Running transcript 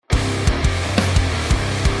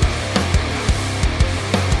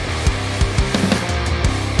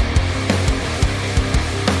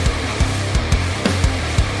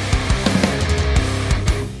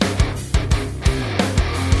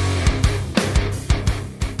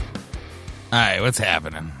All right, what's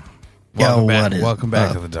happening? Yo, Welcome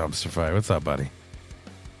back to the dumpster fire. What's up, buddy?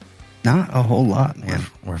 Not a whole lot, man.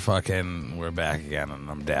 We're back again,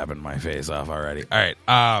 and I'm dabbing my face off already. All right.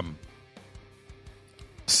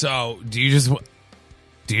 So do you just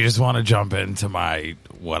want to jump into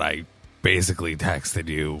what I basically texted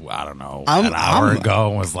you? I don't know, an hour ago,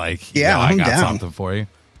 and was like, yeah, I got down. something for you.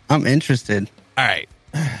 I'm interested. All right.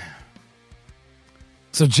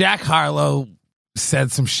 So Jack Harlow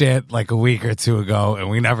said some shit like a week or two ago, and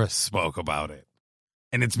we never spoke about it.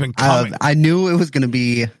 And it's been coming. I knew it was going to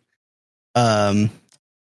be a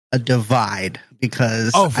divide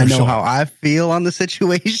because I know how I feel on the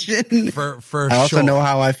situation. I also know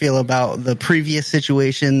how I feel about the previous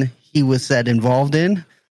situation he was said involved in.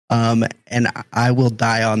 And I will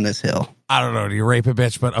die on this hill. I don't know. Do you rape a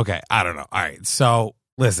bitch? But okay, I don't know. All right. So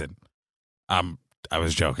listen, I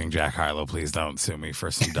was joking. Jack Harlow, please don't sue me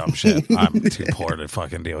for some dumb shit. I'm too poor to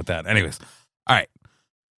fucking deal with that. Anyways, all right.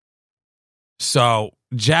 So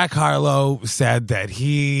Jack Harlow said that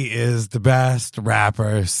he is the best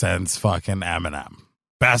rapper since fucking Eminem.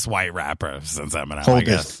 Best white rapper since Eminem.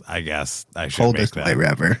 I guess I should coldest make that. White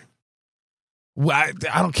rapper. Well,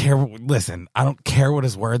 I don't care. Listen, I don't care what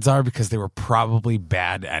his words are because they were probably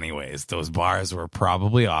bad anyways. Those bars were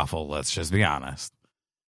probably awful. Let's just be honest.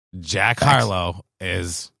 Jack Harlow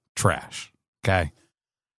is trash. Okay.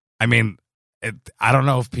 I mean, I don't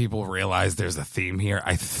know if people realize there's a theme here.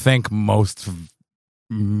 I think most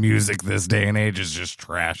music this day and age is just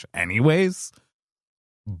trash anyways.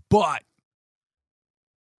 But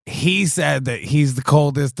he said that he's the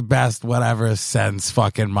coldest, the best, whatever, since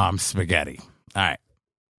fucking Mom's Spaghetti. All right.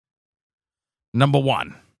 Number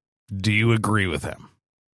one, do you agree with him?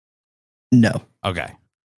 No. Okay.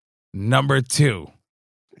 Number two,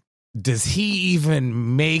 does he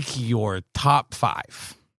even make your top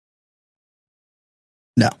 5?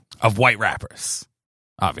 No. Of white rappers,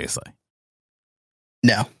 obviously.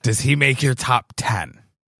 No. Does he make your top 10?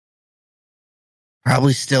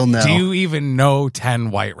 Probably still no. Do you even know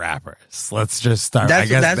 10 white rappers? Let's just start.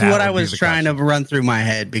 That's what I was trying to run through my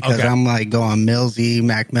head because I'm like going Millsy,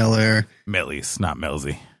 Mac Miller. Millie's, not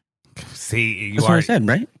Millsy. See, that's what I said,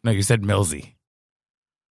 right? No, you said Millsy.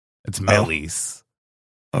 It's Millie's.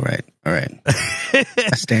 All right.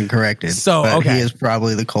 I stand corrected. So, but okay. He is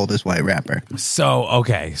probably the coldest white rapper. So,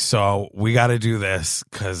 okay. So we got to do this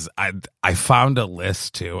because I found a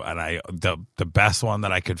list too, and the best one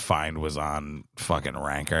that I could find was on fucking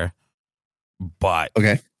Ranker. But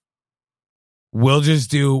okay, we'll just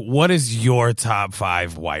do, what is your top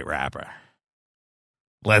 5 white rapper?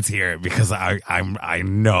 Let's hear it because I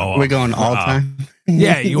know we're going all time.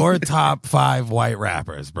 Yeah, your top 5 white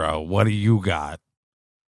rappers, bro. What do you got?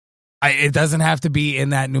 It doesn't have to be in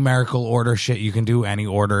that numerical order shit. You can do any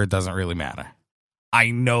order. It doesn't really matter. I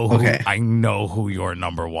know who your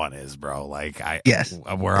number 1 is, bro. Like yes,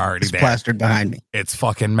 we're already it's there. Plastered behind me. It's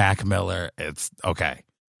fucking Mac Miller. It's okay.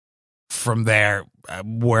 From there,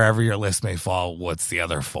 wherever your list may fall, what's the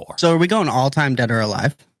other 4? So are we going all time, dead or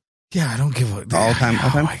alive? Yeah, I don't give a all time.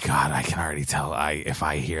 Oh my god, I can already tell. If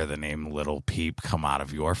I hear the name Little Peep come out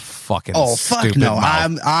of your fucking stupid no,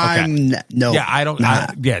 mouth. I'm no. Yeah, I don't.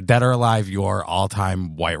 Dead or alive, your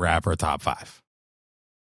all-time white rapper top 5.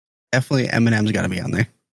 Definitely, Eminem's got to be on there.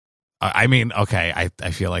 I mean, okay,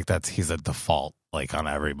 I feel like he's a default like on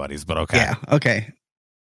everybody's, but okay, yeah, okay.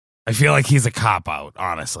 I feel like he's a cop out,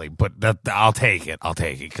 honestly, but I'll take it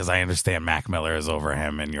because I understand Mac Miller is over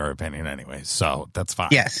him in your opinion, anyway. So that's fine.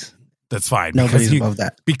 Yes. That's fine. Nobody's above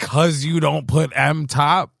that. Because you don't put M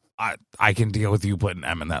top, I can deal with you putting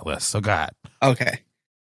M in that list. So go ahead. Okay.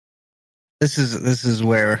 This is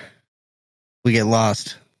where we get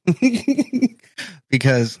lost.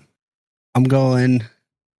 Because I'm going.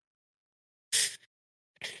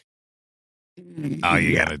 Oh,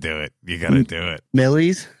 you gotta do it. You gotta do it.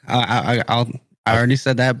 Millie's. I already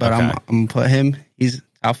said that, but okay. I'm gonna put him. He's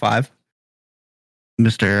top 5.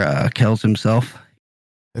 Mr. Kells himself.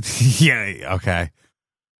 Yeah, okay.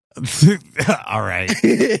 All right.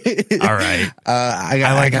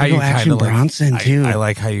 I like how you kind of Bronson too. I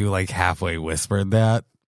like how you like halfway whispered that.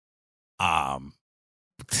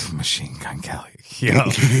 Machine Gun Kelly. Yo.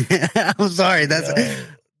 I'm sorry. That's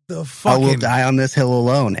the fucking. I will die on this hill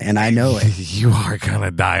alone, and I know it. You are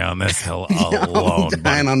gonna die on this hill alone. I'm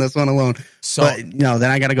dying on this one alone. So, but then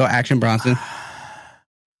I got to go Action Bronson.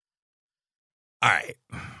 All right.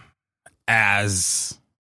 As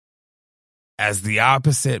the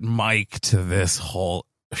opposite mic to this whole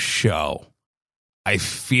show, I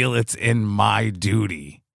feel it's in my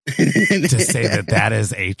duty to say that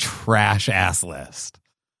is a trash ass list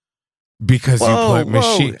because you put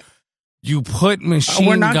machine. You put Machine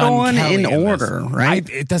We're not Gun going Kelly in order, right?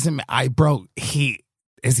 It doesn't. Bro,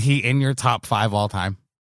 is he in your top 5 all time?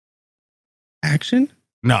 Action?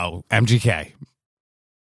 No, MGK.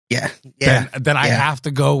 Yeah. Then I have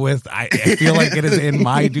to go with. I feel like it is in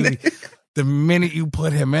my duty. The minute you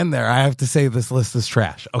put him in there, I have to say this list is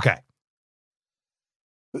trash. Okay.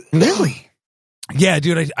 Really? Yeah,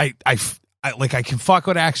 dude. I can fuck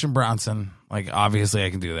with Action Bronson. Like, obviously,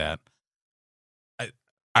 I can do that. All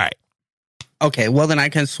right. Okay, well then I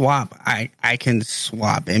can swap. I can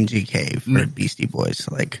swap MGK for Beastie Boys.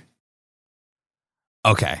 Like,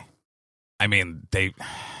 okay, I mean they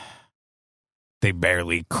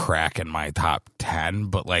barely crack in my top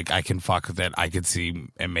 10, but like I can fuck with it. I could see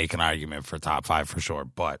and make an argument for top 5 for sure.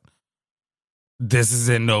 But this is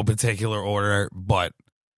in no particular order. But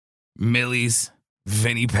Millie's,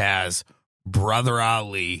 Vinny Paz, Brother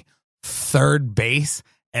Ali, Third Base.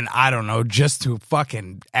 And I don't know, just to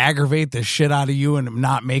fucking aggravate the shit out of you and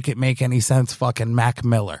not make it make any sense, fucking Mac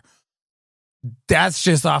Miller. That's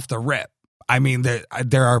just off the rip. I mean,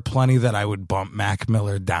 there are plenty that I would bump Mac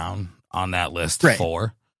Miller down on that list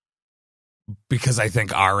for. Because I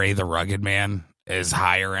think R.A. the Rugged Man is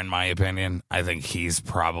higher in my opinion. I think he's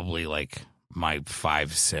probably like my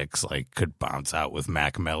 5-6, like could bounce out with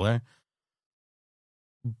Mac Miller.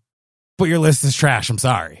 But your list is trash. I'm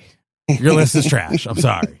sorry. Your list is trash. I'm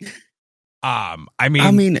sorry. I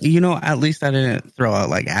mean, at least I didn't throw out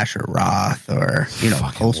like Asher Roth or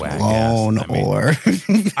Post Malone or.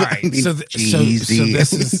 All right, so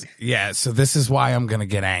this is So this is why I'm gonna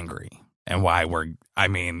get angry and why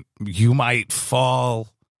you might fall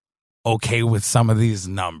okay with some of these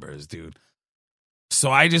numbers, dude.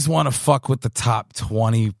 So I just want to fuck with the top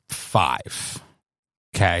 25.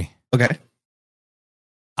 Okay. Okay.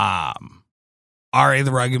 R.A.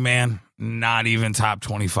 the Rugged Man, not even top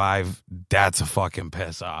 25. That's a fucking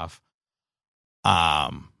piss off.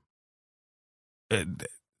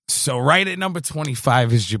 So right at number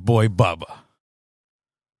 25 is your boy Bubba.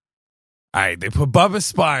 All right, they put Bubba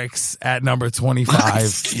Sparks at number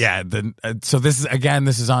 25. Yeah, so this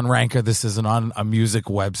is on Ranker. This isn't on a music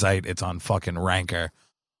website. It's on fucking Ranker.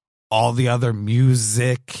 All the other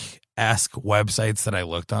music-esque websites that I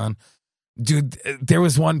looked on, dude, there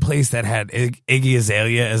was one place that had Iggy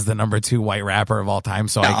Azalea as the number 2 white rapper of all time.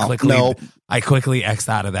 So I quickly X'd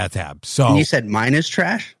out of that tab. So and you said mine is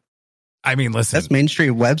trash? I mean, listen, that's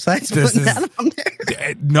mainstream websites putting that on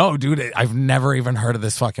there. No, dude, I've never even heard of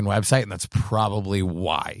this fucking website, and that's probably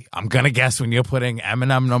why. I'm gonna guess when you're putting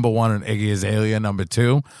Eminem number 1 and Iggy Azalea number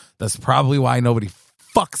 2, that's probably why nobody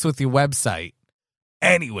fucks with your website.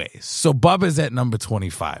 Anyways, so Bubba's at number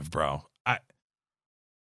 25, bro.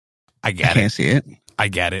 I get it. I can't see it. I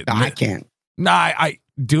get it. No, I can't. No, I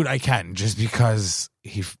can, just because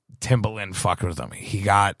Timbaland fucked with him. He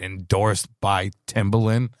got endorsed by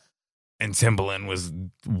Timbaland, and Timbaland was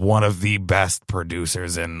one of the best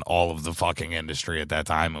producers in all of the fucking industry at that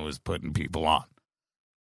time and was putting people on.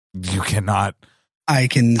 You cannot. I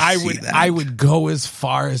would go as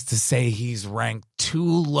far as to say he's ranked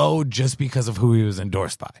too low just because of who he was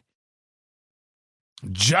endorsed by.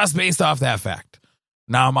 Just based off that fact.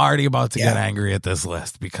 Now, I'm already about to get angry at this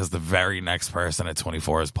list because the very next person at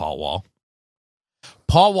 24 is Paul Wall.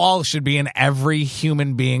 Paul Wall should be in every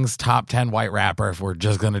human being's top 10 white rapper if we're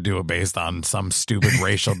just going to do it based on some stupid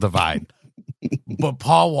racial divide. But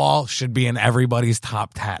Paul Wall should be in everybody's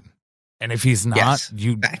top 10. And if he's not,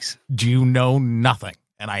 you know nothing.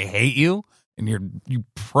 And I hate you, and you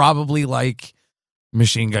probably like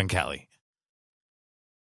Machine Gun Kelly.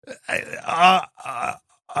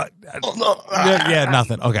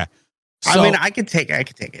 Nothing. Okay. So, I could take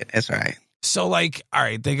it. It's all right. So, all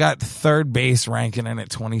right, they got Third Base ranking in at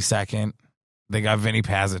 22nd. They got Vinny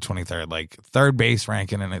Paz at 23rd. Third Base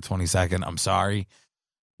ranking in at 22nd. I'm sorry.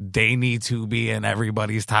 They need to be in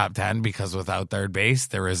everybody's top 10 because without Third Base,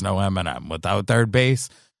 there is no Eminem. Without Third Base,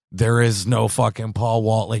 there is no fucking Paul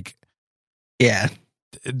Wall.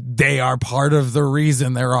 They are part of the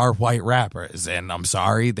reason there are white rappers. And I'm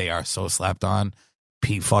sorry, they are so slept on.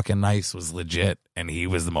 Pete fucking Nice was legit, and he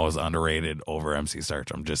was the most underrated over MC Search.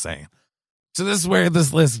 I'm just saying. So this is where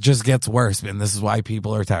this list just gets worse, and this is why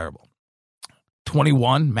people are terrible.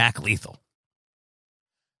 21, Mac Lethal.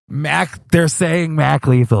 They're saying Mac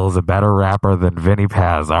Lethal is a better rapper than Vinny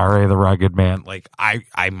Paz, R.A. the Rugged Man.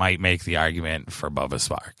 I might make the argument for Bubba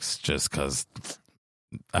Sparks just because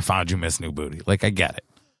I found you Miss New Booty. I get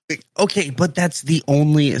it. Okay, but that's the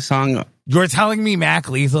only song. You're telling me Mac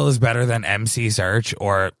Lethal is better than MC Search,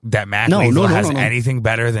 or that Mac Lethal has anything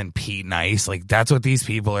better than Pete Nice? That's what these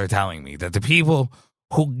people are telling me. That the people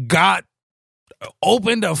who got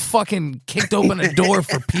kicked open a door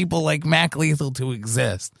for people like Mac Lethal to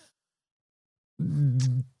exist.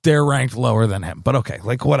 They're ranked lower than him, but okay,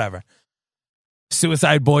 like whatever.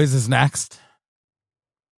 Suicide Boys is next.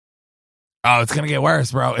 Oh, it's going to get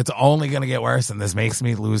worse, bro. It's only going to get worse, and this makes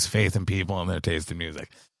me lose faith in people and their taste in music.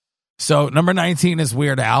 So, number 19 is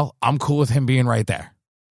Weird Al. I'm cool with him being right there.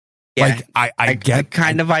 Yeah, like, I get...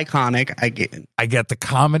 kind of iconic. I get the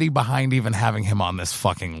comedy behind even having him on this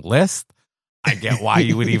fucking list. I get why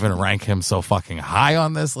you would even rank him so fucking high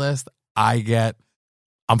on this list.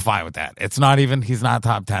 I'm fine with that. It's not even... He's not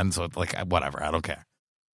top 10, so it's like, whatever. I don't care.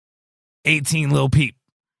 18, Lil Peep.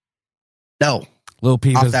 No. Lil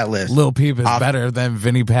Peep off is that list. Lil Peep is better than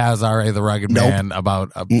Vinnie Paz, R.A. the Rugged Man,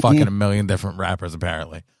 about fucking a million different rappers,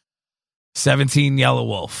 apparently. 17, Yellow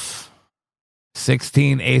Wolf.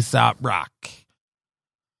 16, Aesop Rock.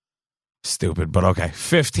 Stupid, but okay.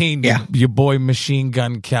 15, your boy Machine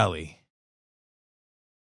Gun Kelly.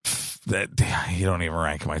 You don't even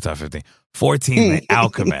rank in my top 15. 14, The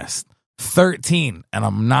Alchemist. 13, and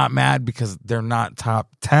I'm not mad because they're not top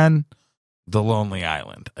 10. The Lonely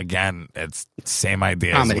Island. Again, it's same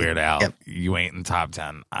idea as Weird Al. Yep. You ain't in top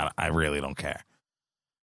 10. I really don't care.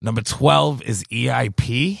 Number 12 is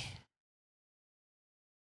EIP.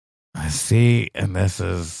 I see, and this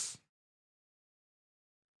is...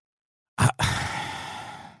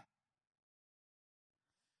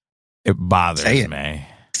 it bothers me.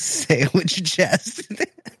 Say it with your chest.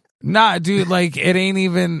 Nah, dude, like, it ain't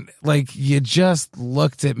even... Like, you just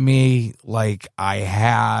looked at me like I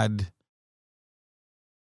had...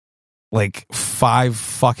 like 5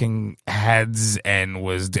 fucking heads and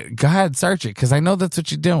was... Go ahead, search it, because I know that's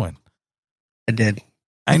what you're doing. I did.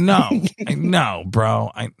 I know,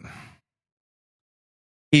 bro.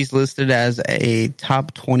 He's listed as a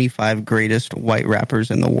top 25 greatest white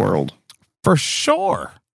rappers in the world. For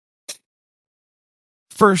sure.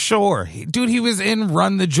 Dude, he was in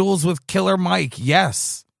Run the Jewels with Killer Mike.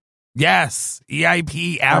 Yes.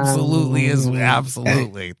 EIP absolutely is.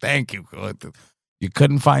 Absolutely. Thank you. You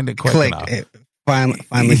couldn't find it quick enough. It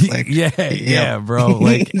finally clicked. Yeah, bro.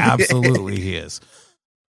 Like, absolutely he is.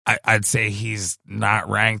 I'd say he's not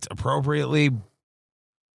ranked appropriately,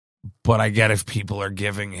 but I get if people are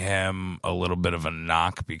giving him a little bit of a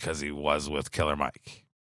knock because he was with Killer Mike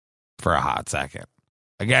for a hot second.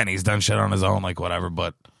 Again, he's done shit on his own, like whatever,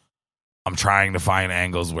 but I'm trying to find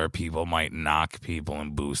angles where people might knock people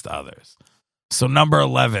and boost others. So number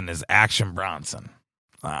 11 is Action Bronson.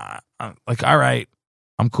 I'm like, all right,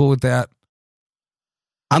 I'm cool with that.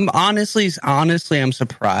 I'm honestly, I'm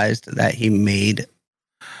surprised that he made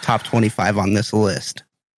top 25 on this list.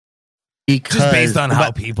 Because just based on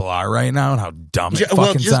how people are right now and how dumb it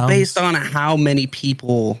fucking sounds. Based on how many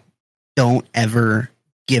people don't ever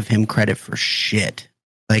give him credit for shit.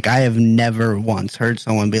 Like, I have never once heard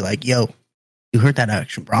someone be like, yo, you heard that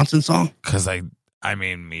Action Bronson song? Because I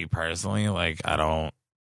mean, me personally, like, I don't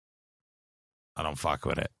fuck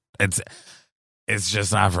with it. It's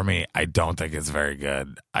just not for me. I don't think it's very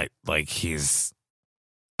good. He's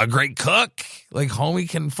a great cook. Like, homie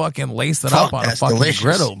can fucking lace it up on a fucking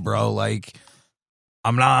griddle, bro. Like,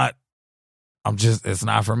 it's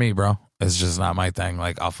not for me, bro. It's just not my thing.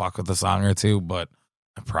 Like, I'll fuck with the song or two, but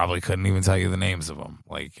I probably couldn't even tell you the names of them.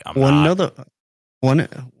 Like,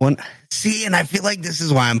 see, and I feel like this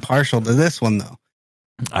is why I'm partial to this one, though.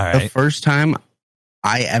 All right. The first time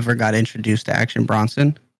I ever got introduced to Action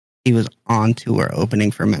Bronson, he was on tour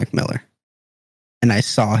opening for Mac Miller. And I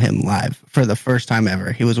saw him live for the first time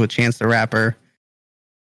ever. He was with Chance the Rapper,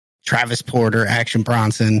 Travis Porter, Action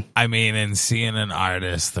Bronson. I mean, and seeing an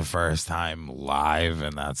artist the first time live,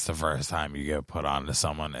 and that's the first time you get put on to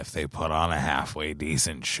someone, if they put on a halfway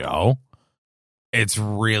decent show, it's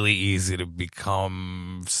really easy to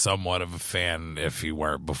become somewhat of a fan if you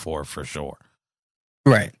weren't before, for sure.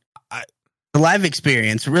 Right. The live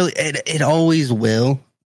experience, really, it always will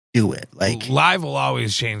do it. Like, live will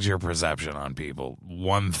always change your perception on people.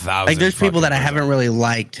 1,000. Like, there's people that I haven't really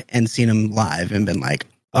liked and seen them live and been like,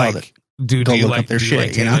 dude, do you like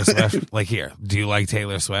Taylor Swift? Like, here, do you like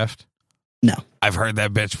Taylor Swift? No. I've heard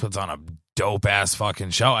that bitch puts on a dope ass fucking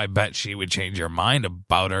show. I bet she would change your mind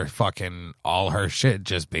about her fucking all her shit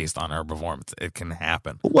just based on her performance. It can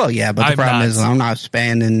happen. Well, yeah, but the problem is I'm not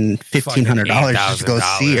spending $1,500 just to go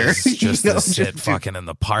see her. Just to sit fucking in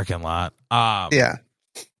the parking lot. Yeah.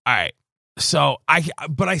 All right. So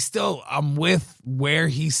I'm with where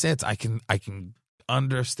he sits. I can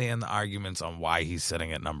understand the arguments on why he's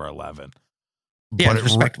sitting at number 11. Yeah, but it's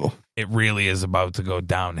respectable. It really is about to go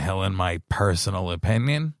downhill in my personal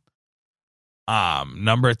opinion.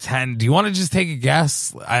 Number 10. Do you want to just take a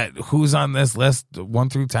guess at who's on this list, 1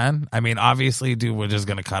 through 10? I mean, obviously, dude, we're just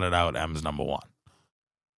gonna cut it out. M's number 1.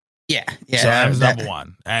 Yeah. So M's number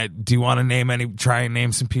 1. Do you want to try and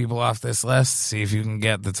name some people off this list? See if you can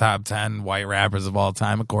get the top 10 white rappers of all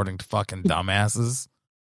time according to fucking dumbasses.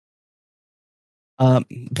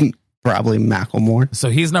 Probably Macklemore. So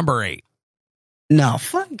he's number 8. No,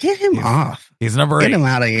 fuck, get him off. He's number 8. Get him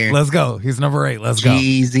out of here. Let's go. He's number 8. Let's go.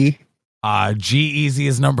 G-Eazy. G-Eazy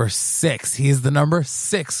is number 6. He's the number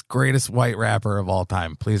 6 greatest white rapper of all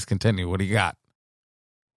time. Please continue. What do you got?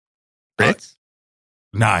 Fritz?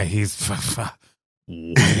 Nah, he's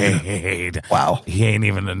wow. He ain't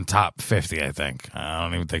even in top 50, I think. I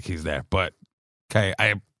don't even think he's there. But, okay,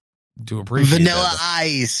 I do appreciate Vanilla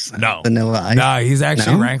Ice. No. Vanilla Ice. No, he's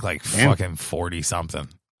actually ranked like fucking 40-something.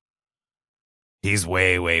 He's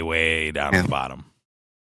way, way, way down at the bottom.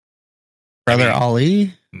 Brother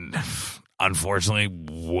Ali? Unfortunately,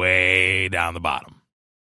 way down the bottom.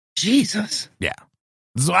 Jesus. Yeah.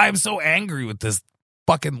 This is why I'm so angry with this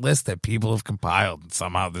fucking list that people have compiled, and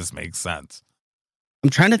somehow this makes sense. I'm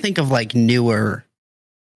trying to think of like newer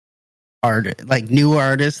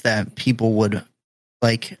artists that people would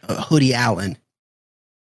like. Hoodie Allen.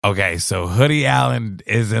 Okay, so Hoodie Allen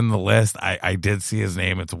is in the list. I did see his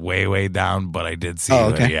name. It's way, way down, but I did see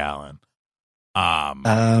Hoodie Allen.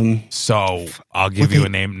 So I'll give you a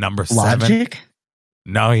name. Number 7. Logic?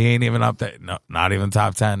 No, he ain't even up there. No, not even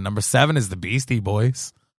top 10. Number 7 is the Beastie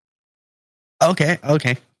Boys. Okay.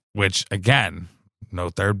 Which again, no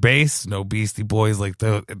third base, no Beastie Boys. Like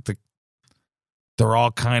they're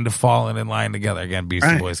all kind of falling in line together. Again,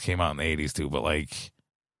 Beastie Boys came out in the 80s too, but like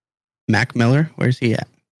Mac Miller, where's he at?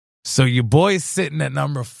 So your boy's sitting at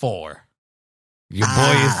number 4. Your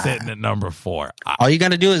boy is sitting at number 4. All you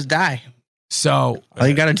got to do is die. So all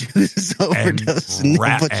you got to do is overdose and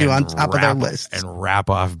put you on top of their list and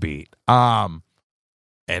rap off beat. And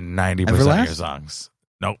 90% of your songs.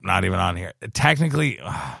 Nope, not even on here. Technically,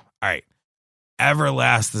 all right.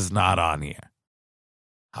 Everlast is not on here.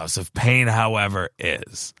 House of Pain, however,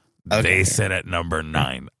 is. Okay. They sit at number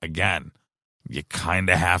 9. Again, you kind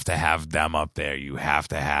of have to have them up there. You have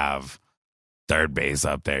to have third base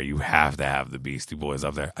up there. You have to have the Beastie Boys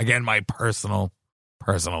up there. Again, my personal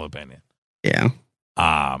opinion. Yeah.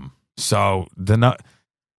 So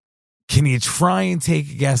can you try and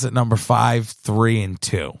take a guess at number 5, 3, and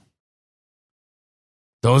 2?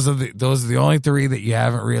 Those are the only 3 that you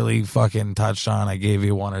haven't really fucking touched on. I gave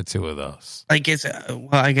you 1 or 2 of those. Like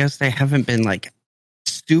I guess they haven't been like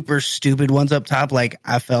super stupid ones up top. Like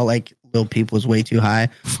I felt like Lil Peep was way too high,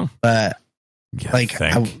 but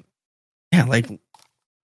motherfucker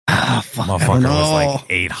was like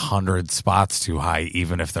 800 spots too high,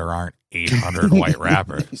 even if there aren't 800 white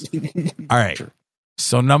rappers. All right,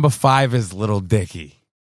 so number 5 is Lil Dicky.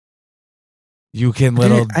 You can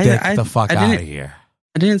Lil Dick the fuck out of here.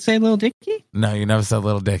 I didn't say Lil Dicky? No, you never said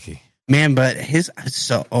Lil Dicky. Man, but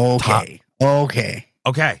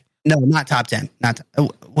okay. No, not top 10.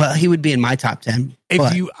 Well, he would be in my top 10.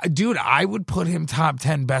 Dude, I would put him top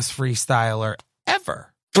 10 best freestyler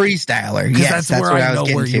ever. Freestyler, yes. That's where I know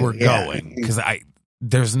where you were going. Because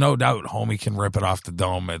there's no doubt homie can rip it off the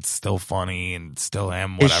dome. It's still funny and still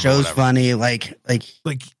him. Whatever, his show's funny. Like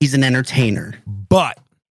he's an entertainer. But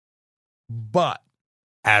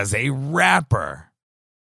as a rapper,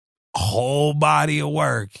 whole body of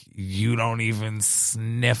work, you don't even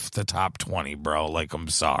sniff the top 20, bro. Like, I'm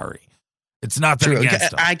sorry. It's not that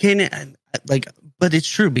against him. I can't, but it's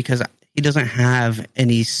true because he doesn't have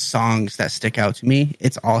any songs that stick out to me.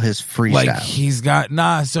 It's all his freestyle. Like, he's got,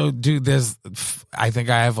 so dude, I think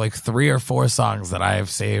I have like 3 or 4 songs that I have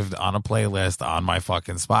saved on a playlist on my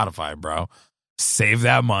fucking Spotify, bro. Save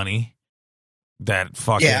that money. That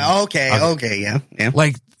fucking. Yeah, okay, yeah.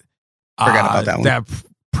 Like, forgot about that one. That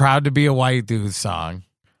Proud to Be a White Dude song.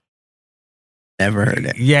 Never heard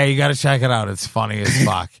it. Yeah, you got to check it out. It's funny as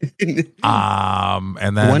fuck. And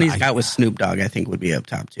then the one he's got with Snoop Dogg, I think, would be up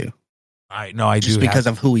top too. I just do because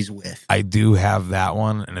of who he's with. I do have that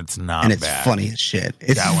one, and it's not and it's bad. Funny as shit.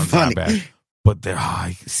 That one's funny. Not bad. But and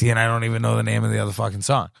I don't even know the name of the other fucking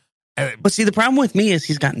song. But see, the problem with me is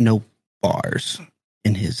he's got no bars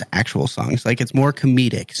in his actual songs. Like, it's more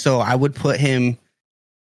comedic. So I would put him.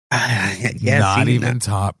 Not even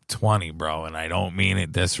top 20, bro. And I don't mean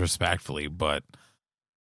it disrespectfully, but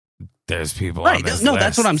there's people on this list.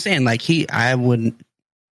 That's what I'm saying. Like, he'd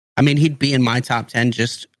be in my top 10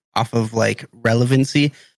 just off of like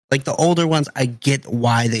relevancy. Like the older ones, I get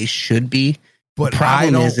why they should be. But the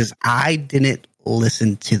problem is I didn't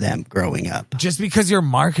listened to them growing up. Just because you're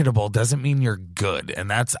marketable doesn't mean you're good.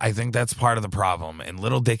 And I think that's part of the problem. And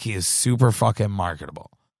Little Dicky is super fucking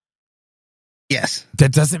marketable. Yes.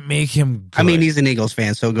 That doesn't make him good. I mean, he's an Eagles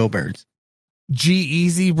fan, so go Birds.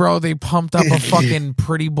 G-Eazy, bro, they pumped up a fucking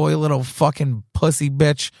pretty boy little fucking pussy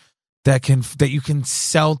bitch that you can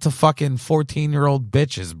sell to fucking 14-year-old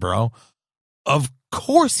bitches, bro. Of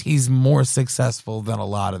course he's more successful than a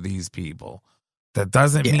lot of these people. That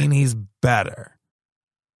doesn't mean he's better.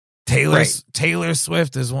 Taylor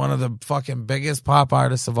Swift is one of the fucking biggest pop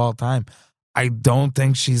artists of all time. I don't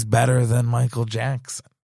think she's better than Michael Jackson.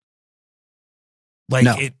 Like,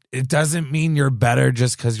 no. It doesn't mean you're better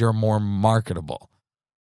just because you're more marketable.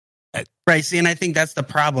 Right. See, and I think that's the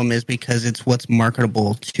problem, is because it's what's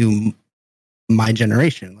marketable to my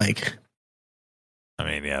generation. Like, I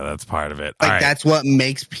mean, yeah, that's part of it. Like, that's what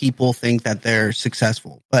makes people think that they're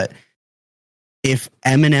successful. But if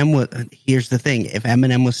Eminem here's the thing, if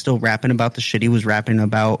Eminem was still rapping about the shit he was rapping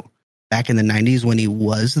about back in the 90s when he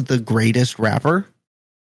was the greatest rapper,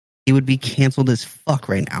 he would be canceled as fuck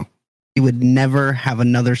right now. He would never have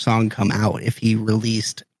another song come out if he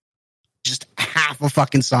released just half a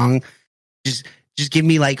fucking song. Just give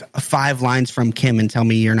me like 5 lines from Kim and tell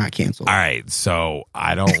me you're not canceled. All right, so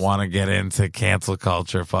I don't want to get into cancel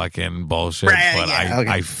culture fucking bullshit, but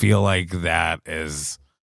I feel like that is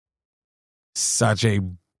such a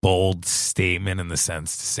bold statement in the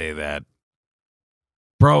sense to say that,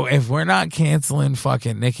 bro, if we're not canceling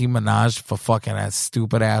fucking Nicki Minaj for fucking that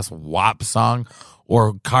stupid ass WAP song,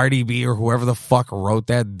 or Cardi B or whoever the fuck wrote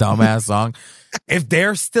that dumbass song, if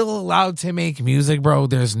they're still allowed to make music, bro,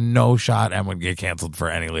 there's no shot Em would get canceled for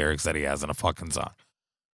any lyrics that he has in a fucking song.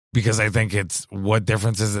 Because I think it's, what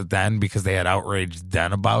difference is it then? Because they had outrage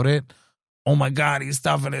then about it. Oh my God, he's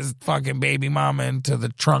stuffing his fucking baby mama into the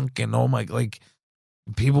trunk, and oh my, like,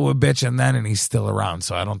 people were bitching then, and he's still around.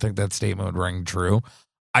 So I don't think that statement would ring true.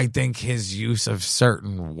 I think his use of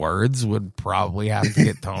certain words would probably have to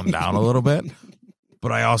get toned down a little bit.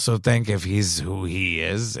 But I also think if he's who he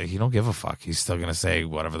is, he don't give a fuck. He's still going to say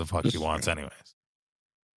whatever the fuck he wants anyways.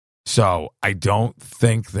 So I don't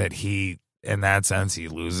think that he, in that sense, he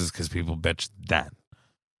loses because people bitched then.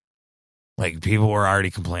 Like, people were already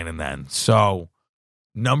complaining then. So,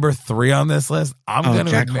 number 3 on this list, I'm going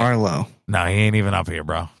to Jack Harlow. No, he ain't even up here,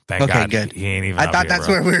 bro. Thank God. Good. He ain't even up here, I thought that's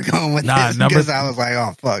where we were going with this, because I was like,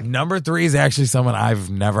 oh, fuck. Number 3 is actually someone I've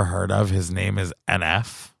never heard of. His name is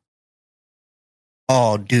NF.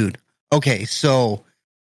 Oh, dude. Okay, so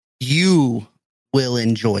you will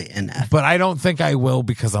enjoy NF. But I don't think I will,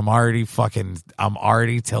 because I'm already tilted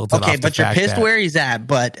off. Okay, but you're pissed where he's at,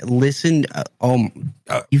 but listen,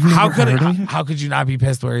 how could you not be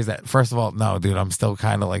pissed where he's at? First of all, no, dude, I'm still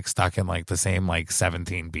kind of like stuck in like the same like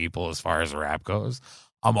 17 people as far as rap goes.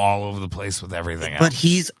 I'm all over the place with everything else.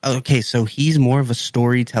 But so he's more of a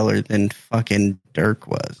storyteller than fucking Dirk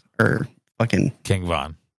was, or fucking King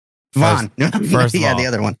Von. First of all, the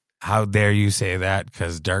other one. How dare you say that?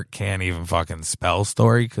 Because Dirk can't even fucking spell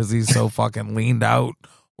story because he's so fucking leaned out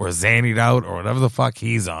or zannied out or whatever the fuck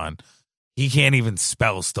he's on. He can't even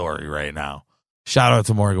spell story right now. Shout out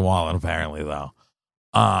to Morgan Wallen, apparently, though.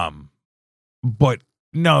 But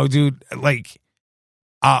no, dude, like,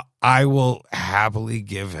 I will happily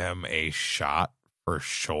give him a shot for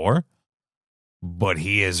sure, but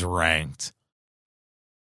he is ranked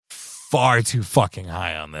far too fucking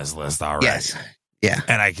high on this list already. Yes. Yeah.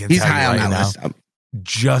 And I can He's tell high you on right that now, list.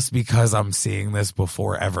 just because I'm seeing this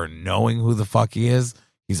before ever knowing who the fuck he is,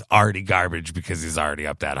 he's already garbage because he's already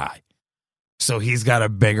up that high. So he's got a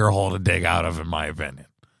bigger hole to dig out of, in my opinion.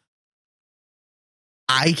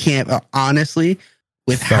 I can't, honestly,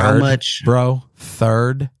 with how much... Bro,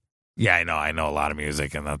 third. Yeah, I know a lot of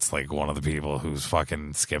music, and that's like one of the people who's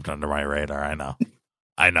fucking skipped under my radar. I know.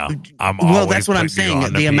 Well, that's what I'm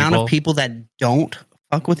saying. The amount of people that don't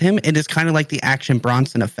fuck with him, it is kind of like the Action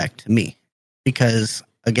Bronson effect to me. Because,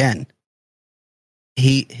 again,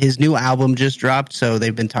 his new album just dropped, so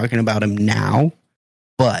they've been talking about him now.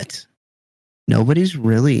 But nobody's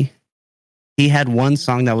really... He had one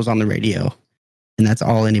song that was on the radio, and that's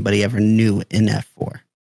all anybody ever knew NF for.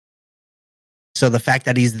 So the fact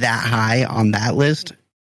that he's that high on that list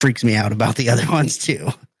freaks me out about the other ones, too.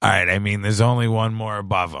 All right, I mean, there's only one more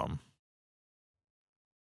above him.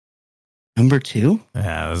 Number 2?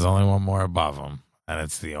 Yeah, there's only one more above him. And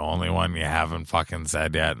it's the only one you haven't fucking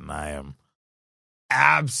said yet. And I am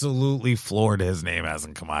absolutely floored his name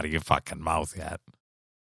hasn't come out of your fucking mouth yet.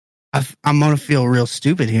 I'm going to feel real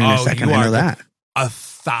stupid here in a second. I know that.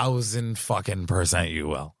 1,000 fucking % you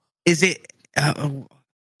will. Is it...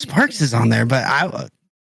 Sparks is on there, but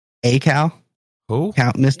ACAL? Who?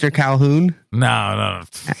 Mr. Calhoun? No.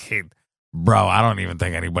 Bro, I don't even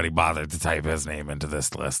think anybody bothered to type his name into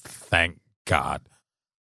this list. Thank God.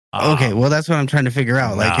 Okay, well, that's what I'm trying to figure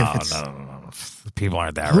out. Like, if it's no. People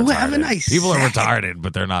aren't that retarded. Have a nice People are retarded,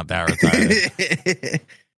 but they're not that retarded.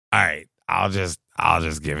 All right, I'll just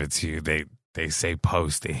give it to you. They say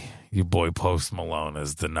Posty. Your boy Post Malone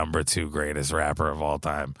is the number 2 greatest rapper of all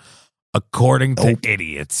time, according to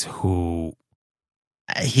idiots who.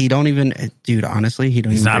 He don't even, dude. Honestly, he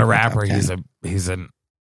don't. He's even not a rapper. He's an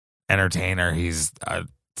entertainer. He's a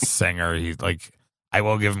singer. He's like, I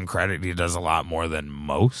will give him credit. He does a lot more than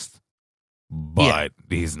most, but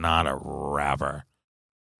he's not a rapper.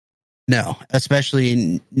 No,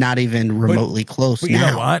 especially not even remotely close. But you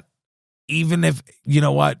know what? Even if,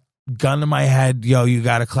 gun to my head, you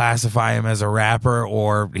got to classify him as a rapper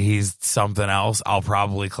or he's something else, I'll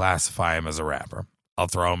probably classify him as a rapper. I'll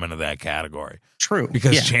throw him into that category. True.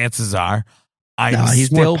 Because chances are, he's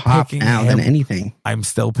still more pop picking now than anything. I'm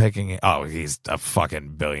still picking. Oh, he's a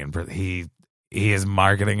fucking billion. He is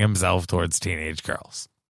marketing himself towards teenage girls.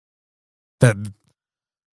 And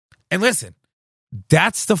listen,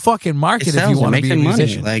 that's the fucking market if you want to be a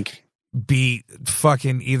musician. Like, be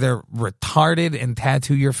fucking either retarded and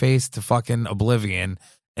tattoo your face to fucking oblivion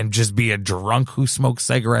and just be a drunk who smokes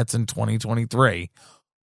cigarettes in 2023,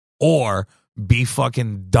 or be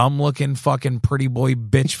fucking dumb looking fucking pretty boy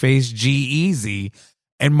bitch face G-Eazy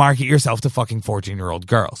and market yourself to fucking 14-year-old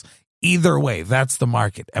girls. Either way, that's the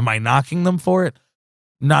market. Am I knocking them for it?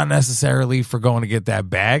 Not necessarily for going to get that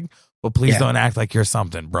bag, but please don't act like you're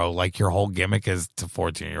something, bro. Like your whole gimmick is to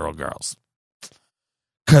 14-year-old girls.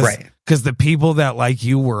 Because the people that like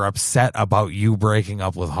you were upset about you breaking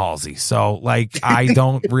up with Halsey. So, like, I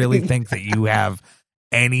don't really think that you have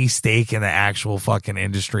any stake in the actual fucking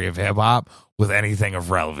industry of hip hop with anything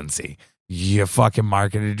of relevancy. You fucking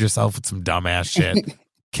marketed yourself with some dumbass shit.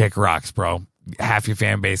 Kick rocks, bro. Half your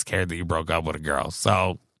fan base cared that you broke up with a girl.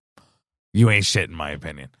 So, you ain't shit, in my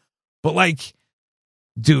opinion. But, like,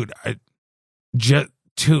 dude,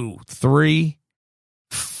 2, 3,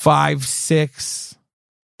 5, 6,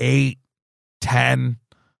 8, 10,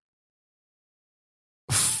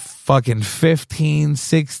 fucking 15,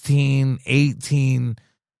 16, 18,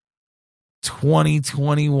 20,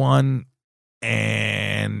 21,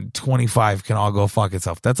 and 25 can all go fuck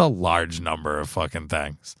itself. That's a large number of fucking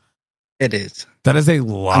things. It is. That is a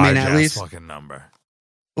large ass fucking number.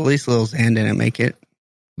 At least Lil Xan didn't make it.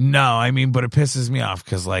 No, but it pisses me off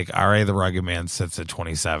because, like, R.A. the Rugged Man sits at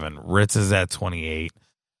 27. Ritz is at 28.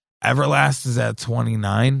 Everlast is at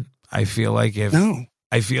 29. I feel like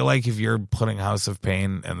if you're putting House of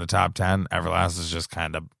Pain in the top 10, Everlast is just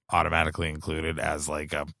kind of automatically included as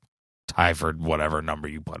like a tie for whatever number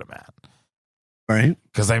you put him at. Right.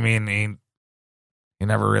 Because he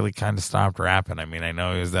never really kind of stopped rapping. I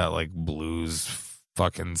know he was that like blues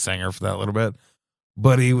fucking singer for that little bit,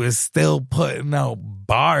 but he was still putting out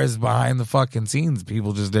bars behind the fucking scenes.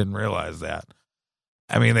 People just didn't realize that.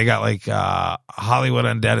 They got like Hollywood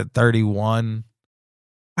Undead at 31.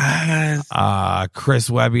 Chris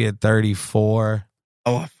Webby at 34.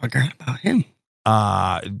 Oh, I forgot about him.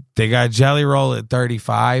 They got Jelly Roll at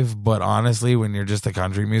 35, but honestly, when you're just a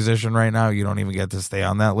country musician right now, you don't even get to stay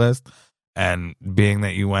on that list. And being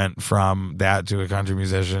that you went from that to a country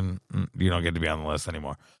musician, you don't get to be on the list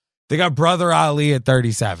anymore. They got Brother Ali at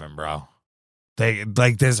 37, bro. They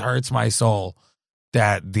like, this hurts my soul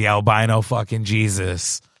that the albino fucking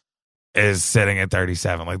Jesus is sitting at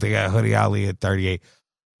 37. Like, they got Hoodie Ali at 38.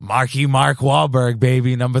 Mark Wahlberg,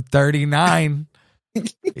 baby, number 39.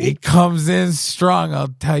 He comes in strong, I'll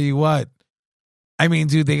tell you what.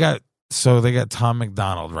 Dude, they got Tom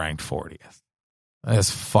McDonald ranked 40th. That's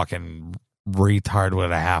fucking retard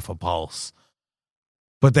with a half a pulse.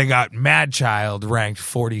 But they got Mad Child ranked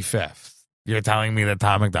 45th. You're telling me that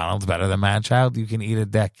Tom McDonald's better than Mad Child? You can eat a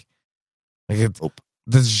dick. Like,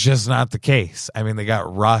 this is just not the case. They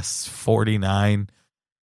got Russ 49.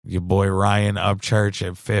 Your boy Ryan Upchurch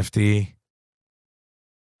at 50.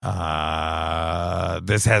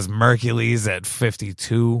 This has Mercules at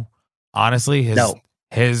 52. Honestly, his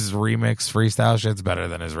remix freestyle shit's better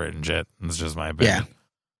than his written shit. It's just my opinion. Yeah.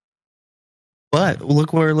 But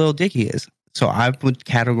look where Lil Dicky is. So I would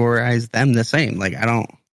categorize them the same. Like, I don't.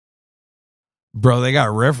 Bro, they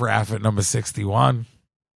got Riff Raff at number 61.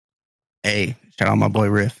 Hey, shout out my boy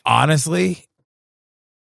Riff. Honestly,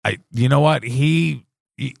 you know what?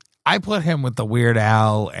 I put him with the Weird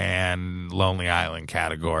Al and Lonely Island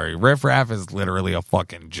category. Riff Raff is literally a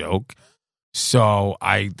fucking joke. So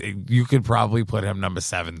you could probably put him number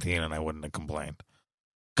 17 and I wouldn't have complained.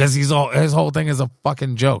 Because his whole thing is a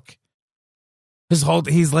fucking joke. He's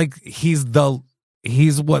the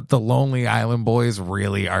he's what the Lonely Island Boys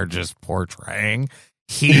really are just portraying.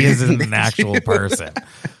 He isn't an actual person.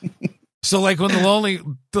 So like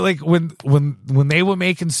when when they were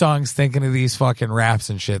making songs thinking of these fucking raps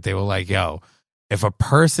and shit, they were like, yo, if a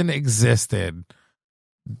person existed,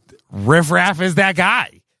 Riff Raff is that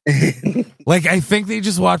guy. Like, I think they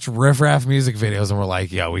just watched Riff Raff music videos and were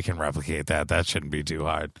like, yo, we can replicate that. That shouldn't be too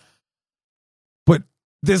hard. But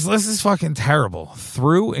this list is fucking terrible.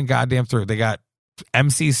 Through and goddamn through. They got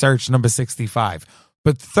MC Search number 65.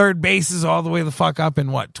 But third base is all the way the fuck up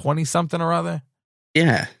in what, 20 something or other?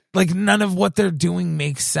 Yeah. Like, none of what they're doing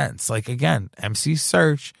makes sense. Like, again, MC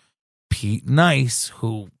Search, Pete Nice,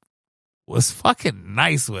 who was fucking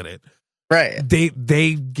nice with it. Right.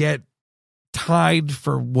 They get tied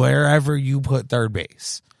for wherever you put third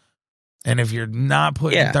base. And if you're not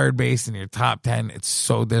putting third base in your top 10, it's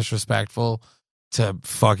so disrespectful to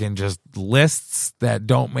fucking just lists that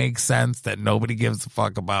don't make sense, that nobody gives a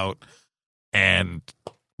fuck about, and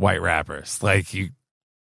white rappers. Like, you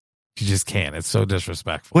just can't. It's so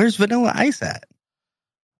disrespectful. Where's Vanilla Ice at?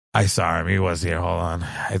 I saw him. He was here. Hold on.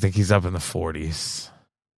 I think he's up in the 40s.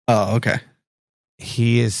 Oh, okay.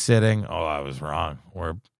 He is sitting. Oh, I was wrong.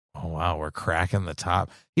 We're cracking the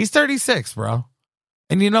top. He's 36, bro.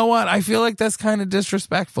 And you know what? I feel like that's kind of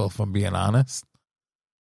disrespectful, if I'm being honest.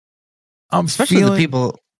 Especially the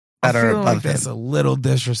people that are above like him. That's a little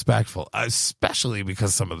disrespectful, especially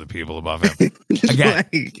because some of the people above him. Again,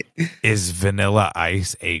 is Vanilla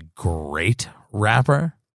Ice a great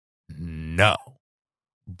rapper? No.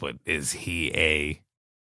 But is he a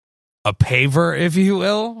paver, if you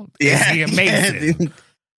will? Yeah. Is he a mason?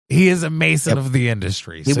 He is a mason of the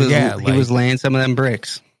industry. He was laying some of them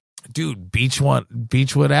bricks. Dude,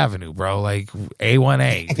 Beechwood Avenue, bro. Like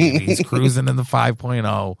A1A. Dude, he's cruising in the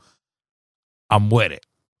 5.0. I'm with it.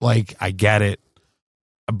 Like, I get it.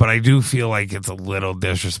 But I do feel like it's a little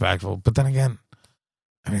disrespectful. But then again,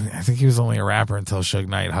 I mean, I think he was only a rapper until Suge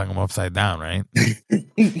Knight hung him upside down, right?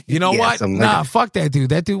 You know what? Nah, fuck that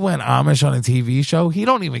dude. That dude went Amish on a TV show. He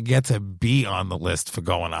don't even get to be on the list for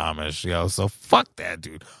going Amish, yo. So fuck that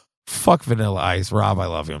dude. Fuck Vanilla Ice. Rob, I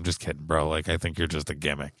love you. I'm just kidding, bro. Like, I think you're just a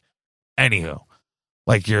gimmick. Anywho,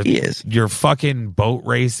 like, you're fucking boat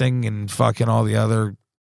racing and fucking all the other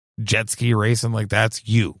jet ski racing. Like, that's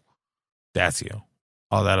you. That's you.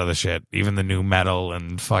 All that other shit. Even the new metal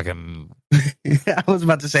and fucking... I was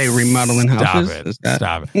about to say remodeling houses.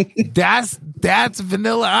 Stop it. That's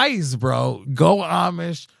Vanilla Ice, bro. Go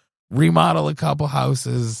Amish, remodel a couple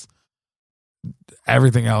houses.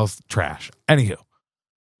 Everything else, trash. Anywho,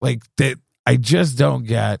 like, that, I just don't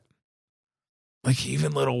get... Like,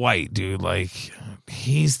 even Little White, dude, like,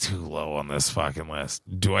 he's too low on this fucking list.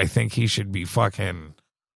 Do I think he should be fucking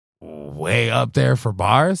way up there for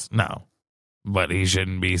bars? No. But he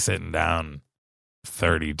shouldn't be sitting down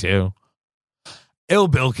 32. Ill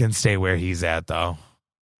Bill can stay where he's at, though.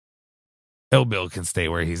 Ill Bill can stay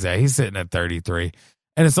where he's at. He's sitting at 33.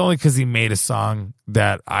 And it's only because he made a song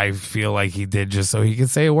that I feel like he did just so he could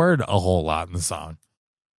say a word a whole lot in the song.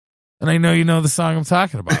 And I know you know the song I'm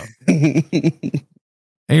talking about. And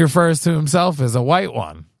he refers to himself as a white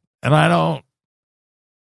one. And I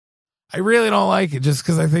really don't like it, just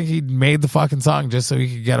because I think he made the fucking song just so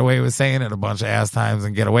he could get away with saying it a bunch of ass times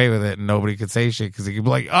and get away with it, and nobody could say shit because he could be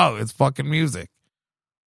like, oh, it's fucking music.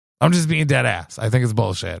 I'm just being dead ass. I think it's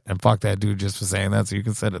bullshit. And fuck that dude just for saying that so you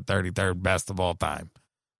can sit at 33rd best of all time.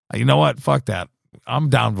 You know what? Fuck that. I'm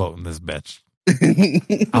downvoting this bitch.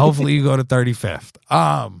 Hopefully you go to 35th.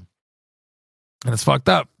 And it's fucked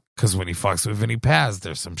up because when he fucks with Vinny Paz,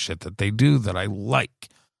 there's some shit that they do that I like.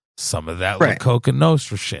 Some of that La Coca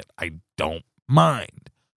Nostra shit, I don't mind.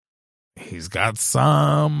 He's got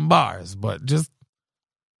some bars, but just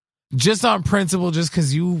on principle, just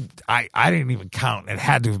because I didn't even count. It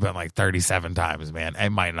had to have been like 37 times, man. It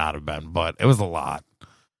might not have been, but it was a lot.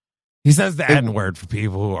 He says the N-word for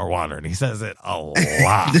people who are wondering. He says it a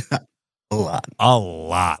lot. A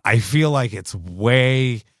lot. I feel like it's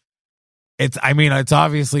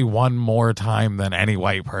obviously one more time than any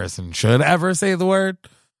white person should ever say the word,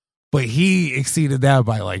 but he exceeded that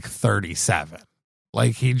by like 37.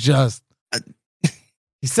 Like, he said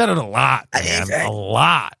it a lot, man. A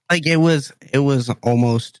lot. Like, it was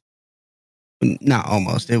almost, not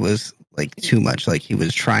almost, it was like too much. Like, he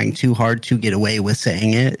was trying too hard to get away with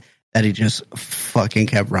saying it, that he just fucking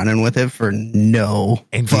kept running with it for no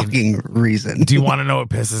fucking reason. Do you want to know what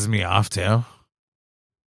pisses me off too?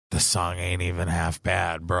 The song ain't even half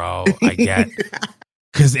bad, bro. I get,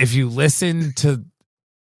 because if you listen to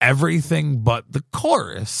everything but the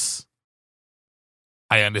chorus,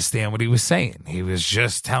 I understand what he was saying. He was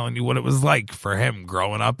just telling you what it was like for him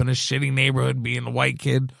growing up in a shitty neighborhood, being a white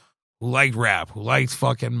kid who liked rap, who liked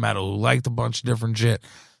fucking metal, who liked a bunch of different shit.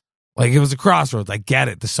 Like, it was a crossroads. I get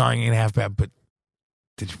it. The song ain't half bad, but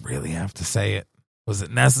did you really have to say it? Was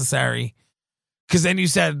it necessary? Because then he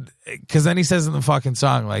says in the fucking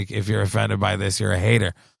song, like, if you're offended by this, you're a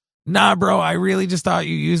hater. Nah, bro, I really just thought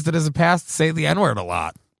you used it as a pass to say the N-word a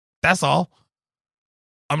lot. That's all.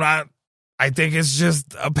 I think it's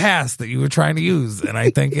just a pass that you were trying to use, and I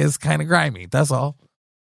think it's kind of grimy. That's all.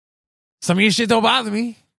 Some of your shit don't bother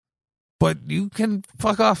me, but you can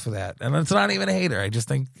fuck off for that. And it's not even a hater. I just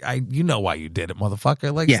think, you know why you did it,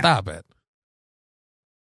 motherfucker. Like, stop it.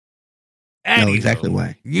 Anywho, know exactly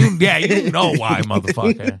why. You know why,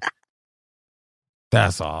 motherfucker.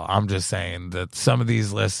 That's all. I'm just saying that some of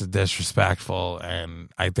these lists are disrespectful, and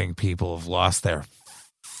I think people have lost their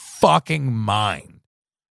fucking mind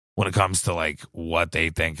when it comes to, like, what they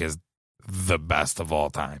think is the best of all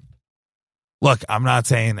time. Look, I'm not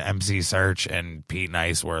saying MC Search and Pete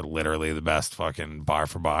Nice were literally the best fucking bar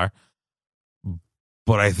for bar,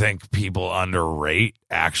 but I think people underrate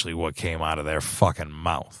actually what came out of their fucking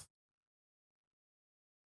mouth.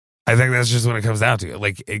 I think that's just what it comes down to.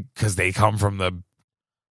 Like, because they come from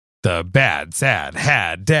the bad, sad,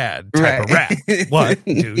 had, dad type of rap. What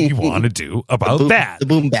do you want to do about that? The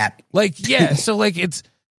boom bap. Like, yeah, so, like,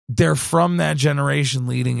 they're from that generation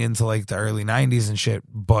leading into, like, the early 90s and shit,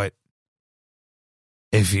 but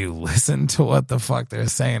if you listen to what the fuck they're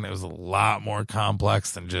saying, it was a lot more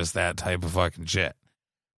complex than just that type of fucking shit.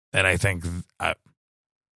 And I think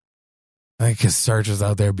his Search is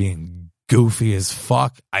out there being goofy as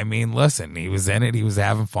fuck. I mean, listen, he was in it. He was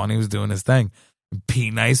having fun. He was doing his thing.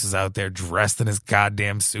 Pete Nice was out there dressed in his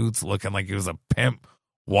goddamn suits, looking like he was a pimp,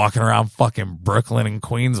 walking around fucking Brooklyn and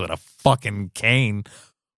Queens with a fucking cane.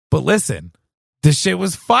 But listen, the shit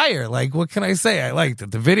was fire. Like, what can I say? I liked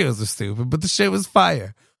it. The videos are stupid, but the shit was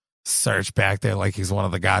fire. Search back there like he's one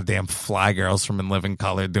of the goddamn fly girls from In Living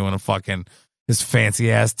Color doing his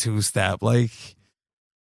fancy ass two-step. Like,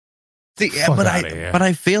 but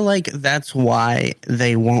I feel like that's why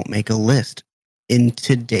they won't make a list in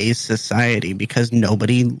today's society, because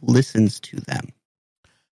nobody listens to them.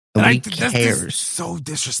 Nobody cares. That's so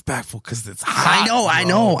disrespectful because it's hot. I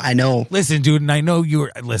know. Listen, dude, and I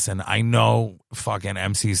know fucking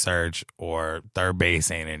MC Search or Third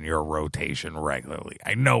Base ain't in your rotation regularly.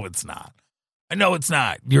 I know it's not.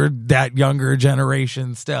 You're that younger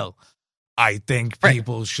generation still. I think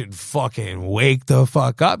people should fucking wake the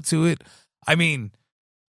fuck up to it. I mean,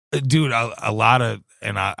 dude, a lot of,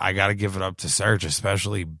 and I got to give it up to Search,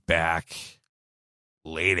 especially back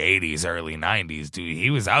late 80s, early 90s, dude. He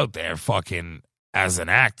was out there fucking as an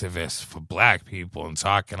activist for black people and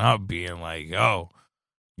talking up, being like, oh,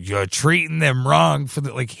 you're treating them wrong for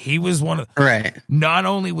the, like, he was one of, not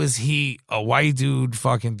only was he a white dude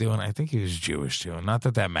fucking doing, I think he was Jewish too, and not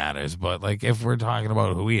that matters, but, like, if we're talking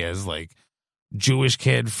about who he is, like, Jewish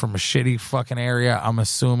kid from a shitty fucking area, I'm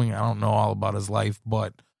assuming, I don't know all about his life,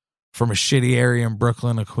 but from a shitty area in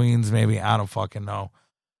Brooklyn or Queens, maybe, I don't fucking know,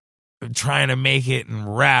 trying to make it in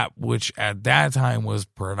rap, which at that time was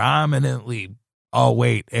predominantly,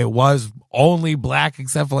 it was only black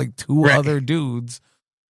except for like two other dudes,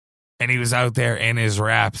 and he was out there in his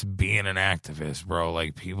raps being an activist, bro.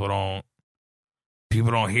 Like, people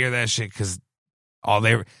don't hear that shit because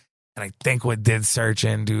and I think what did Search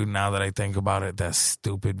in, dude, now that I think about it, that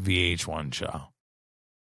stupid VH1 show.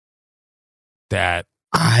 I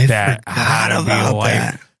forgot about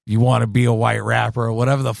that. You want to be a white rapper or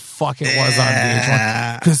whatever the fuck it was on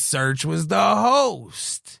VH1. Because Search was the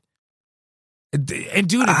host. And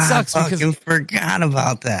dude, it sucks because I forgot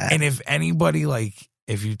about that. And if anybody, like,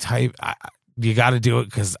 if you type, you got to do it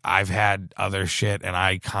because I've had other shit and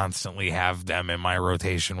I constantly have them in my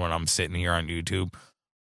rotation when I'm sitting here on YouTube.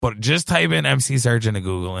 But just type in MC Search into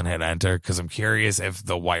Google and hit enter because I'm curious if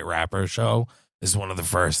the white rapper show is one of the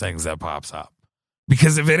first things that pops up.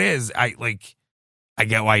 Because if it is, I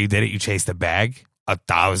get why you did it. You chased the bag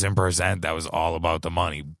 1,000%. That was all about the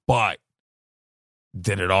money. But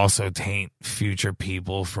did it also taint future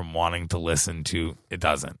people from wanting to listen to? It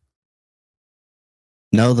doesn't.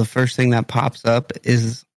 No, the first thing that pops up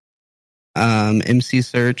is MC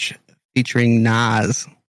Search featuring Nas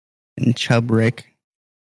and Chub Rick.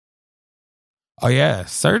 Oh, yeah.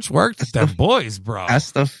 Search worked with them boys, bro.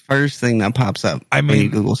 That's the first thing that pops up when you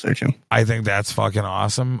Google search him. I think that's fucking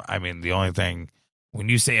awesome. I mean, the only thing, when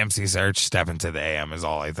you say MC Search, Step Into the AM is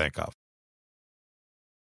all I think of.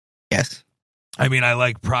 Yes. I mean, I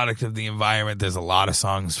like Product of the Environment. There's a lot of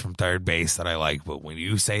songs from Third Base that I like. But when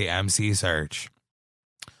you say MC Search,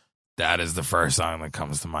 That is the first song that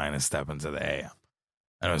comes to mind is Step Into the AM.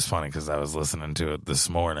 And it was funny because I was listening to it this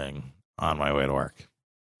morning on my way to work.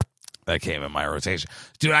 That came in my rotation.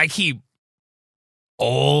 Dude, I keep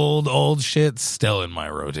old shit still in my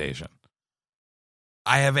rotation.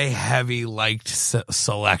 I have a heavy liked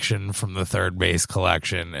selection from the Third Base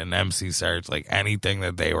Collection and MC Search. Like anything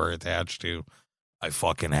that they were attached to, I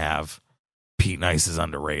fucking have. Pete Nice is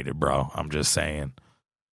underrated, bro. I'm just saying.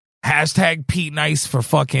 Hashtag Pete Nice for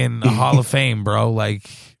fucking Hall of Fame, bro. Like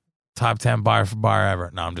top 10 bar for bar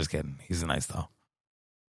ever. No, I'm just kidding. He's nice though.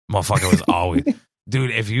 Motherfucker was always,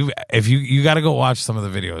 dude. If you got to go watch some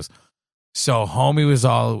of the videos. So homie was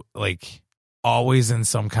always in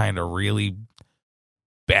some kind of really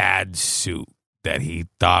bad suit that he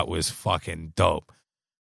thought was fucking dope.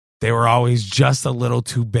 They were always just a little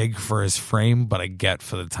too big for his frame, but I get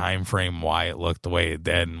for the time frame why it looked the way it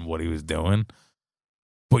did and what he was doing.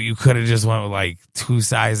 But you could have just went with like 2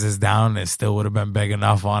 sizes down and it still would have been big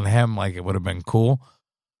enough on him. Like it would have been cool.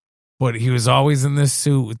 But he was always in this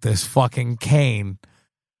suit with this fucking cane.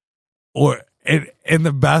 Or in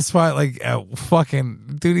the best part, like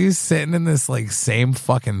fucking dude, he's sitting in this like same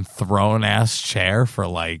fucking throne ass chair for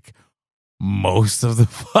like most of the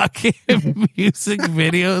fucking music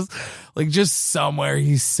videos. Like just somewhere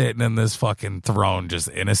he's sitting in this fucking throne, just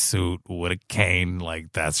in a suit with a cane.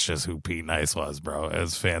 Like that's just who Pete Nice was, bro. It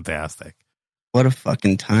was fantastic. What a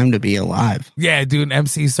fucking time to be alive. Yeah, dude.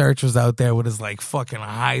 MC Search was out there with his like fucking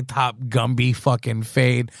high top Gumby fucking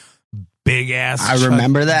fade. Big ass. I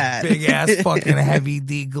remember that. Big ass fucking heavy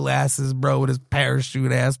D glasses, bro, with his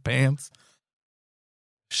parachute ass pants.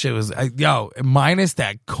 Shit was, minus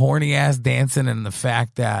that corny ass dancing and the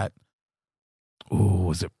fact that,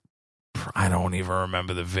 was it? I don't even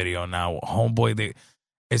remember the video now. Homeboy,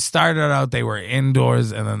 it started out they were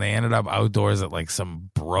indoors and then they ended up outdoors at like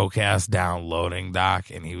some broke ass down loading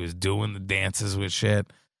dock and he was doing the dances with shit.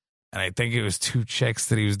 And I think it was 2 chicks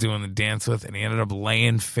that he was doing the dance with, and he ended up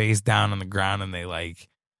laying face down on the ground, and they like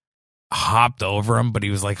hopped over him, but he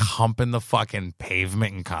was like humping the fucking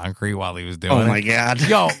pavement and concrete while he was doing it. Oh my God.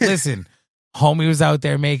 Yo, listen, homie was out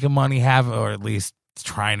there making money, or at least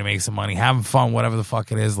trying to make some money, having fun, whatever the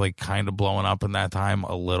fuck it is, like kind of blowing up in that time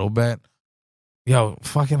a little bit. Yo,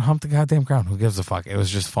 fucking hump the goddamn ground. Who gives a fuck? It was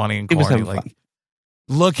just funny and corny. Like fun.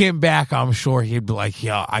 Looking back, I'm sure he'd be like,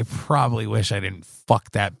 yo, I probably wish I didn't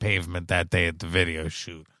fuck that pavement that day at the video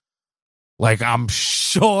shoot. Like, I'm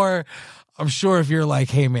sure if you're like,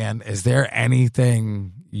 hey, man, is there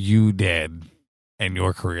anything you did in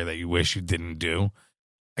your career that you wish you didn't do?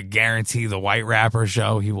 I guarantee the White Rapper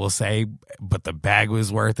show, he will say, but the bag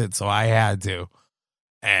was worth it, so I had to.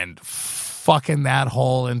 And fucking that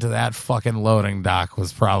hole into that fucking loading dock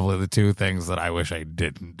was probably the 2 things that I wish I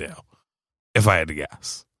didn't do. If I had to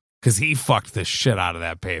guess. Because he fucked the shit out of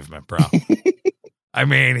that pavement, bro. I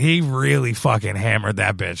mean, he really fucking hammered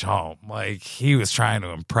that bitch home. Like, he was trying to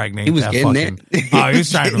impregnate he was that fucking... he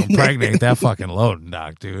was trying to impregnate that fucking loading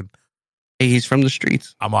dock, dude. Hey, he's from the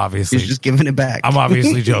streets. He's just giving it back. I'm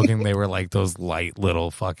obviously joking. They were like those light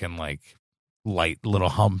little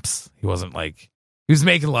humps. He wasn't like... He was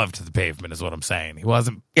making love to the pavement is what I'm saying. He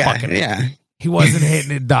wasn't fucking... Yeah. He wasn't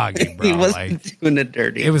hitting it doggy, bro. He wasn't doing it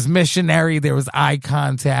dirty. It was missionary. There was eye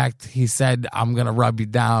contact. He said, I'm going to rub you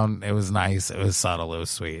down. It was nice. It was subtle. It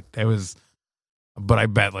was sweet. But I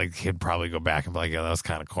bet like he'd probably go back and be like, yeah, that was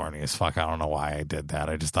kind of corny as fuck. I don't know why I did that.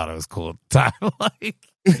 I just thought it was cool at the time. like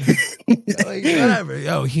whatever.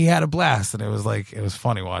 Yo, he had a blast. And it was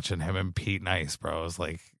funny watching him and Pete Nice, bro. It was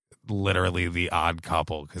like literally the odd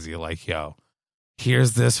couple because you're like, yo,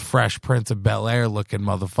 here's this Fresh Prince of Bel-Air looking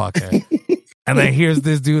motherfucker. And then here's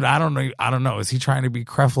this dude. I don't know. Is he trying to be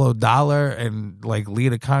Creflo Dollar and like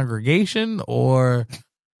lead a congregation, or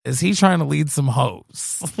is he trying to lead some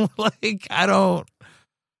hoes? Like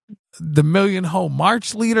the Million Hoe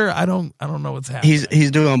March leader. I don't know what's happening.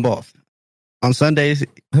 He's doing both. On Sundays,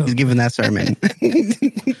 he's giving that sermon.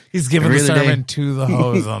 He's giving the sermon to the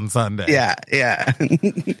hoes on Sunday. Yeah.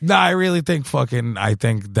 No, I really think I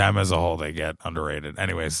think them as a whole, they get underrated.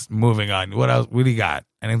 Anyways, moving on. What else? What do you got?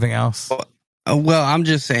 Anything else? Well, I'm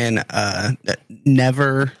just saying,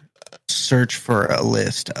 never search for a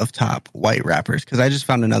list of top white rappers because I just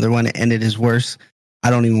found another one and it is worse.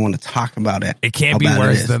 I don't even want to talk about it. It can't be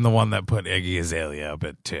worse than the one that put Iggy Azalea up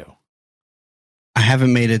at 2. I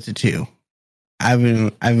haven't made it to 2. I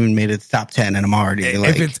haven't made it to top 10 and I'm already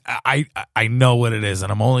like... If it's, I know what it is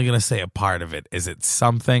and I'm only going to say a part of it. Is it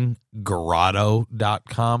something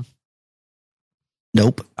Grotto.com?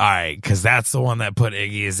 Nope. All right, because that's the one that put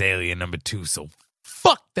Iggy Azalea number 2. So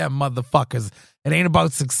fuck them motherfuckers. It ain't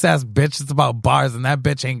about success, bitch. It's about bars, and that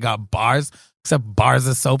bitch ain't got bars except bars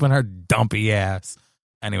of soap in her dumpy ass.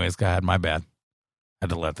 Anyways, go ahead. My bad. Had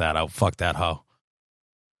to let that out. Fuck that hoe.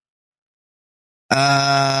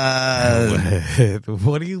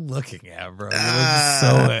 What are you looking at, bro? You look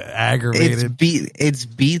so aggravated. It's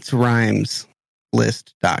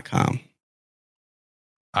beatsrhymeslist.com.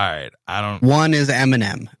 All right. I don't. One is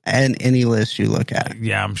Eminem, and any list you look at.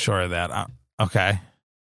 Yeah, I'm sure of that. Okay.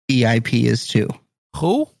 EIP is 2.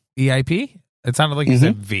 Who? EIP? It sounded like you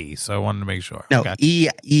said V, so I wanted to make sure. No, okay.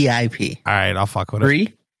 EIP. All right, I'll fuck with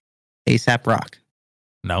 3, ASAP Rock.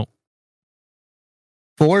 No.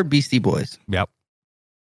 4, Beastie Boys. Yep.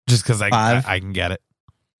 Just because I can get it.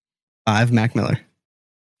 5, Mac Miller.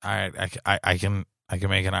 All right, I can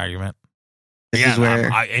make an argument. This is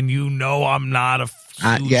where, and you know I'm not a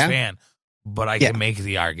huge fan, but I can make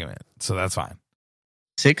the argument, so that's fine.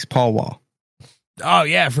 6, Paul Wall. Oh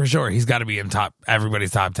yeah, for sure. He's got to be in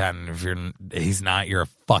everybody's top 10. If he's not, you're a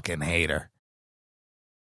fucking hater.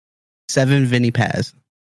 7, Vinny Paz.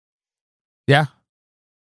 Yeah.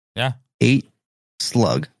 8,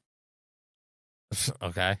 Slug.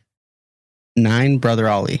 Okay. 9, Brother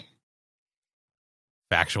Ollie.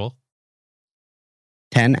 Factual.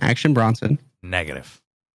 10, Action Bronson. Negative.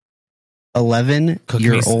 11, cook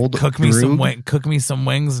me some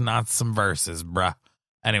wings, not some verses, bruh.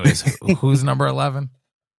 Anyways, who's number 11?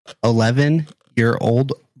 11, your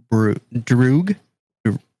old Droog.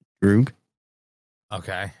 Droog.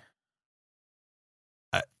 Okay.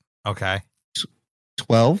 Okay.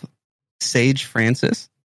 12, Sage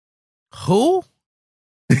Francis. Who?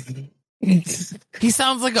 He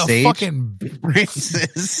sounds like a Sage fucking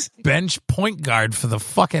Francis. Bench point guard for the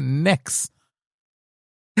fucking Knicks.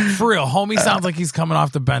 For real, homie sounds like he's coming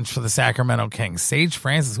off the bench for the Sacramento Kings. Sage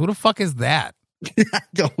Francis, who the fuck is that? I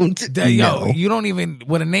don't know. Yo, you don't even,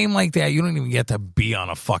 with a name like that, you don't even get to be on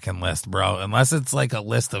a fucking list, bro. Unless it's like a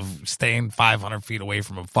list of staying 500 feet away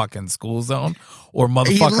from a fucking school zone or motherfucker.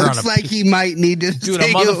 He looks like he might need to dude, a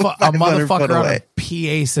motherfucker on a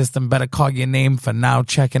PA system better call your name for now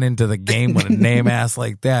checking into the game with a name ass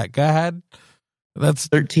like that. Go ahead. That's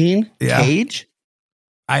 13. Yeah. Cage.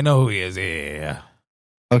 I know who he is. Yeah.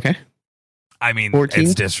 Okay. I mean, 14?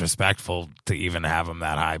 It's disrespectful to even have him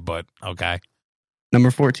that high, but okay. Number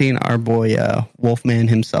 14, our boy Wolfman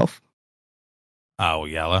himself. Oh,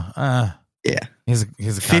 Yella. Yeah. He's a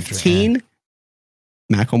country 15,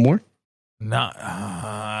 man. Macklemore. No.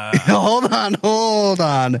 Hold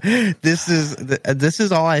on. This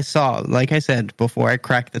is all I saw. Like I said, before I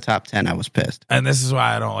cracked the top 10, I was pissed. And this is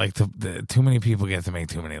why I don't like too many people get to make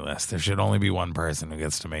too many lists. There should only be one person who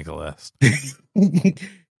gets to make a list.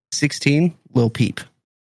 16, Lil Peep.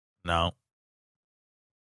 No.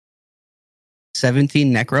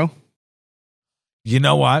 17, Necro. You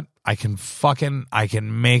know what? I can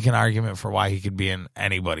make an argument for why he could be in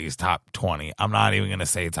anybody's top 20. I'm not even going to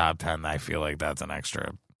say top 10. I feel like that's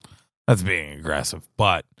that's being aggressive.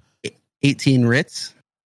 But 18, Ritz.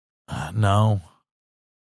 No.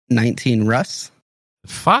 19, Russ.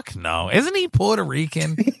 Fuck no. Isn't he Puerto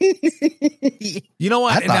Rican? You know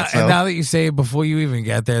what? And now that you say it, before you even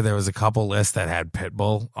get there was a couple lists that had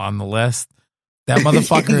Pitbull on the list. That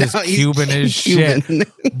motherfucker is Cuban as shit,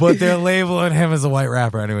 but they're labeling him as a white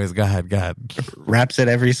rapper. Anyways, go ahead. Raps at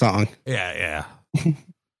every song. Yeah. 20,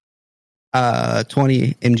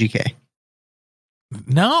 MGK.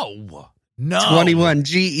 No. 21,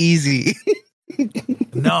 G-Eazy.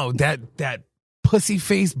 No, that pussy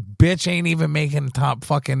face bitch ain't even making top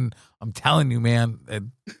fucking. I'm telling you,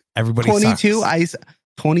 man. Everybody 22, sucks.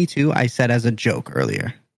 22, I said as a joke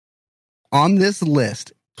earlier. On this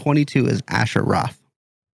list, 22 is Asher Roth.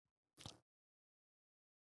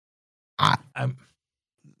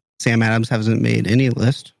 Sam Adams hasn't made any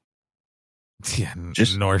list. Yeah,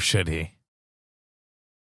 nor should he.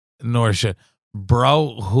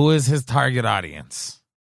 Bro, who is his target audience?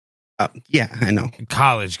 Yeah, I know.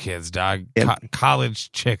 College kids, dog. Yep.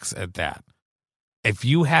 College chicks at that. If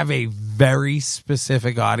you have a very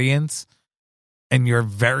specific audience, and your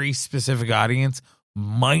very specific audience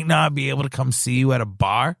might not be able to come see you at a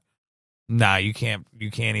bar, nah, you can't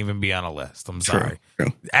even be on a list. I'm sorry.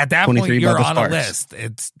 True. At that point, you're on a list.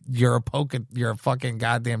 You're a fucking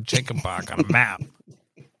goddamn chicken pox on a map.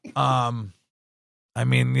 I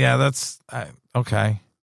mean, yeah, that's okay.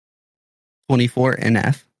 24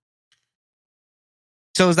 NF.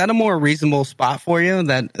 So is that a more reasonable spot for you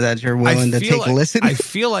that you're willing to take a listen? I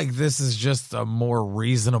feel like this is just a more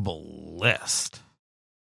reasonable list.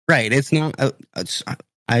 Right. It's not.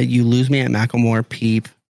 You lose me at Macklemore, Peep.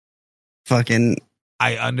 Fucking.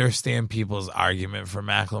 I understand people's argument for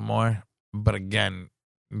Macklemore, but again,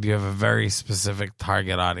 you have a very specific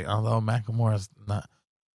target audience. Although Macklemore's not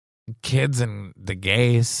kids and the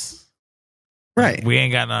gays. Right. We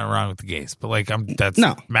ain't got nothing wrong with the gays, but like that's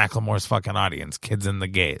Macklemore's fucking audience, kids and the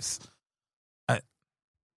gays.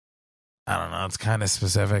 I don't know. It's kind of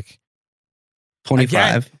specific. 25.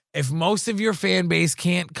 Again, if most of your fan base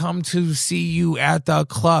can't come to see you at the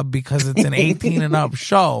club because it's an 18 and up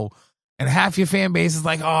show, and half your fan base is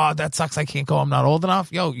like, oh, that sucks, I can't go, I'm not old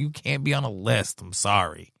enough. Yo, you can't be on a list. I'm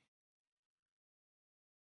sorry.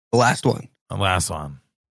 The last one.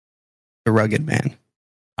 The Rugged Man.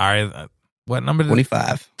 All right. What number?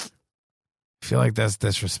 25. I feel like that's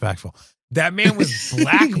disrespectful. That man was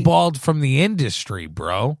blackballed from the industry,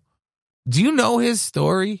 bro. Do you know his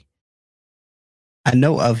story? I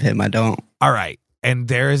know of him. I don't. All right. And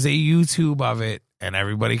there is a YouTube of it, and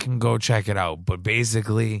everybody can go check it out. But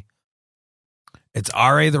basically, it's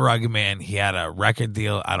R.A. the Rugged Man. He had a record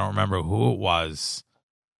deal. I don't remember who it was.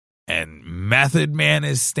 And Method Man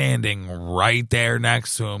is standing right there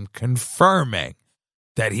next to him, confirming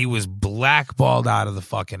that he was blackballed out of the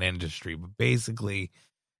fucking industry. But basically,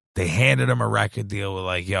 they handed him a record deal with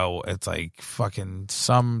like, yo, it's like fucking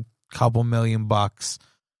some couple $1,000,000.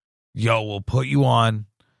 Yo, we'll put you on.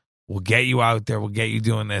 We'll get you out there. We'll get you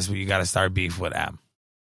doing this, but you got to start beef with M.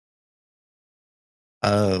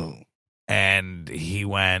 Oh. And he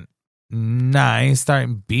went, nah, I ain't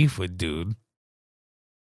starting beef with dude.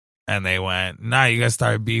 And they went, nah, you got to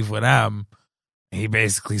start beef with M. He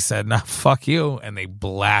basically said, nah, fuck you. And they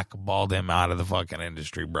blackballed him out of the fucking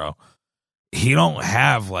industry, bro. He don't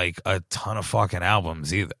have like a ton of fucking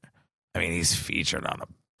albums either. I mean, he's featured on 1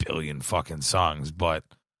 billion fucking songs, but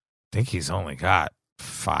I think he's only got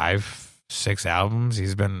 5, 6 albums.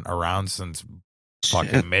 He's been around since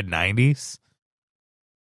fucking mid-90s.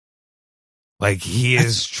 Like, he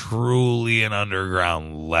is truly an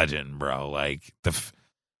underground legend, bro. Like,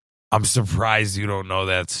 I'm surprised you don't know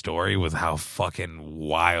that story with how fucking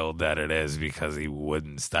wild that it is, because he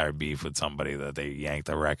wouldn't start beef with somebody that they yanked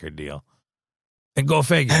a record deal. And go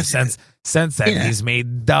figure, since then, he's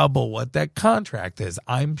made double what that contract is.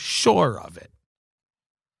 I'm sure of it.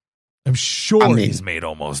 I'm sure he's made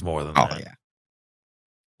almost more than that. Yeah.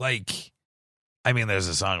 Like, I mean, there's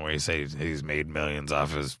a song where he says he's made millions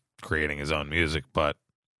off his creating his own music, but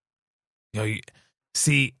you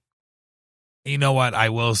know what? I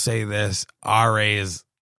will say this: RA is,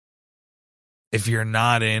 if you're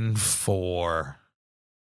not in for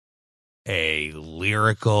a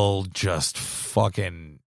lyrical, just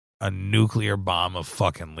fucking a nuclear bomb of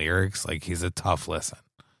fucking lyrics, like, he's a tough listen.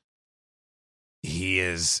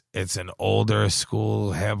 It's an older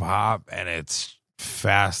school hip hop, and it's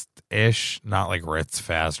fast-ish, not like Ritz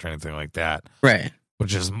fast or anything like that. Right. But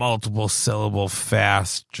just multiple syllable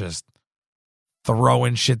fast, just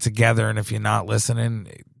throwing shit together. And if you're not listening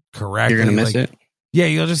correctly, you're going to miss it. Yeah,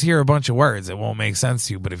 you'll just hear a bunch of words. It won't make sense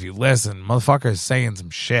to you. But if you listen, motherfucker's saying some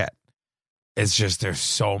shit. It's just there's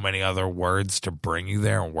so many other words to bring you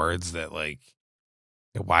there, and words that, like,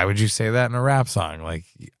 why would you say that in a rap song? Like,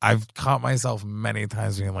 I've caught myself many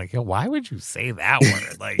times being like, yo, why would you say that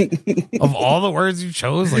word? Like, of all the words you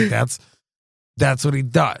chose, like, that's what he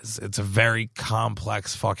does. It's a very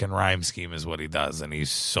complex fucking rhyme scheme is what he does, and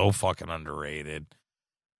he's so fucking underrated.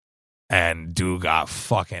 And dude got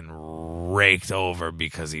fucking raked over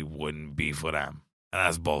because he wouldn't beef with him. And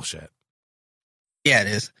that's bullshit. Yeah, it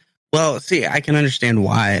is. Well, see, I can understand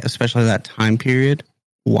why, especially that time period,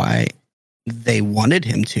 why they wanted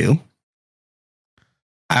him to.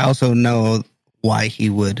 I also know why he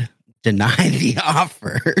would deny the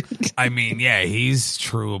offer. I mean, yeah, he's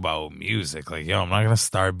true about music. Like, yo, I'm not going to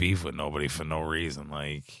start beef with nobody for no reason.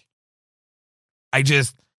 Like, I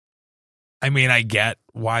get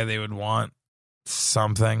why they would want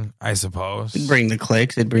something, I suppose. It'd bring the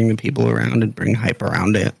clicks, it'd bring the people around, it'd bring hype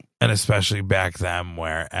around it. And especially back then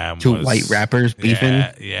where M Two was... white rappers beefing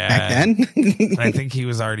back then? I think he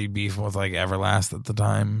was already beefing with, like, Everlast at the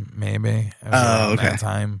time, maybe. Oh, okay. That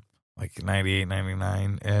time, like 98,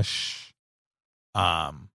 99-ish.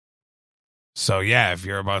 So, yeah, if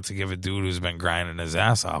you're about to give a dude who's been grinding his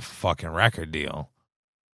ass off a fucking record deal,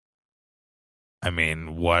 I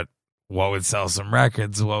mean, what would sell some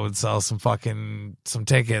records? What would sell some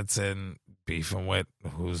tickets? And beefing with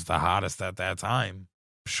who's the hottest at that time?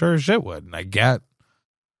 Sure as shit would. And I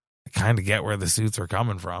kind of get where the suits are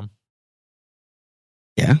coming from.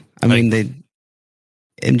 Yeah. I mean,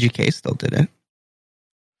 MGK still did it.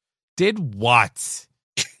 Did what?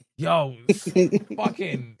 Yo,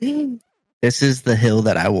 fucking... This is the hill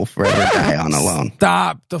that I will forever die on alone.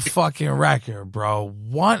 Stop the fucking record, bro.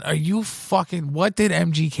 What did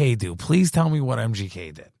MGK do? Please tell me what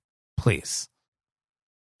MGK did. Please.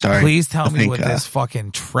 Sorry. Please tell me what this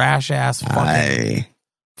fucking trash ass fucking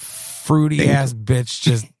fruity ass bitch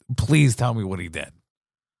just. Please tell me what he did.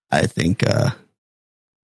 I think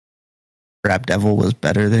Rap Devil was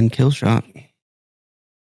better than Killshot.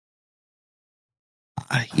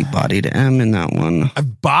 He bodied M in that one.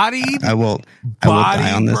 Bodied? I will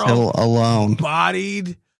die on this hill alone.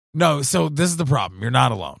 Bodied? No, so this is the problem. You're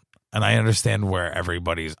not alone. And I understand where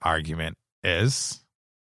everybody's argument is.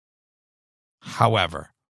 However,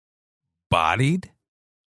 bodied?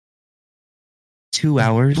 2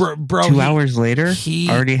 hours? Bro, 2 hours later,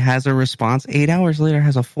 already has a response. 8 hours later,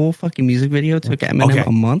 has a full fucking music video. Took Eminem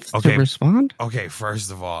a month to respond. Okay,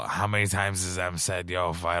 first of all, how many times has M said, yo,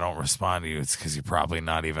 if I don't respond to you, it's because you're probably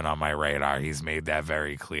not even on my radar. He's made that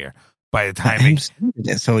very clear. By the time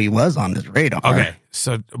so he was on his radar. Okay,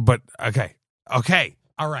 so, but, okay,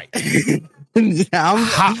 all right.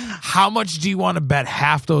 How much do you want to bet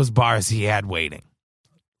half those bars he had waiting?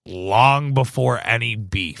 Long before any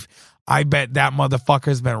beef. I bet that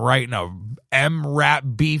motherfucker's been writing a M-rap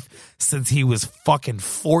beef since he was fucking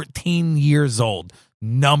 14 years old.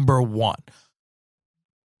 Number one.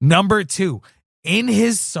 Number two, in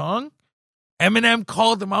his song, Eminem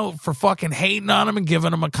called him out for fucking hating on him and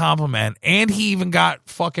giving him a compliment. And he even got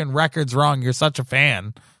fucking records wrong. You're such a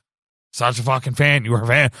fan. Such a fucking fan. You were a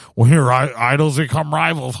fan. When your idols become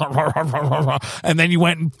rivals. And then you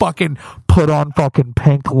went and fucking put on fucking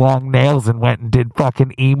pink long nails and went and did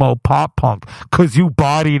fucking emo pop punk because you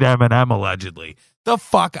bodied Eminem allegedly. The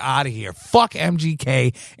fuck out of here. Fuck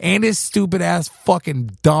MGK and his stupid ass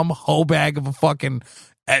fucking dumb hoe bag of a fucking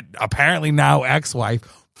apparently now ex-wife.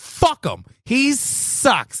 Fuck him. He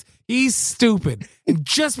sucks. He's stupid. And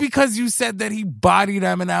just because you said that he bodied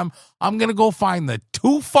Eminem, I'm going to go find the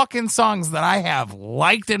 2 fucking songs that I have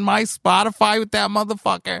liked in my Spotify with that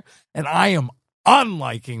motherfucker, and I am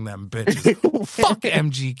unliking them bitches. Fuck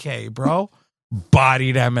MGK, bro.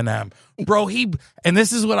 Bodied Eminem. Bro, and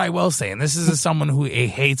this is what I will say, and this is as someone who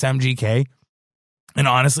hates MGK, and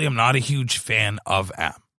honestly, I'm not a huge fan of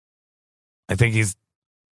M. I think he's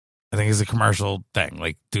a commercial thing.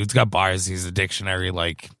 Like, dude's got bars. He's a dictionary,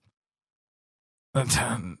 like...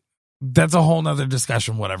 That's a whole nother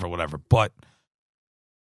discussion, whatever. But,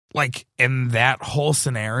 like, in that whole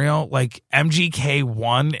scenario, like, MGK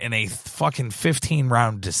won in a fucking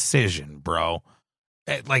 15-round decision, bro.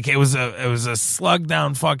 It was a slug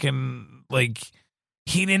down fucking, like,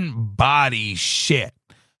 he didn't body shit.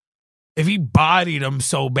 If he bodied him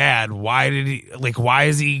so bad, why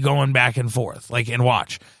is he going back and forth? Like, and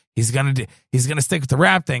watch. He's gonna stick with the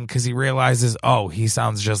rap thing because he realizes, oh, he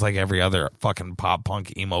sounds just like every other fucking pop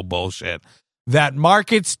punk emo bullshit that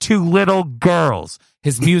markets to little girls.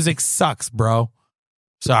 His music sucks, bro.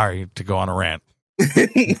 Sorry to go on a rant,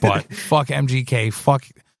 but fuck MGK. Fuck,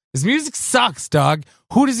 his music sucks, dog.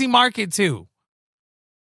 Who does he market to?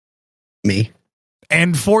 Me.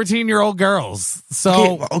 And 14-year-old girls.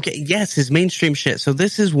 So okay, yes, his mainstream shit. So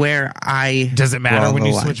this is where does it matter when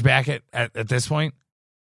you switch back at this point?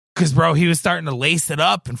 Because, bro, he was starting to lace it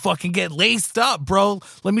up and fucking get laced up, bro.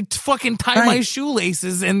 Let me fucking tie my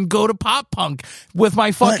shoelaces and go to pop punk with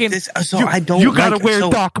my fucking... You gotta wear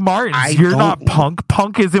Doc Martens. You're not punk.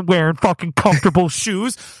 Punk isn't wearing fucking comfortable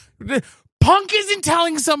shoes. Punk isn't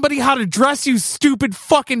telling somebody how to dress, you stupid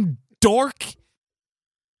fucking dork.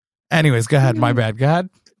 Anyways, go ahead. My bad. Go ahead.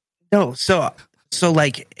 No, so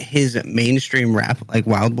like his mainstream rap, like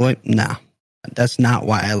Wild Boy, nah. That's not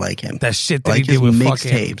why I like him. That shit that he did with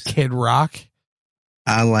fucking Kid Rock.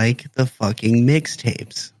 I like the fucking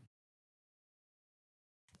mixtapes.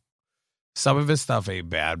 Some of his stuff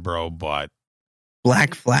ain't bad, bro, but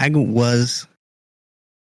Black Flag was...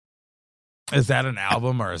 Is that an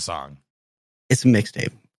album or a song? It's a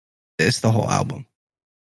mixtape. It's the whole album.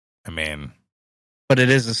 I mean... But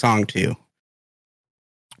it is a song, too.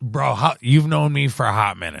 Bro, you've known me for a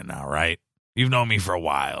hot minute now, right? You've known me for a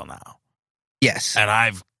while now. Yes. And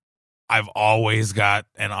I've always got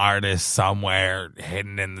an artist somewhere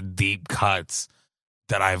hidden in the deep cuts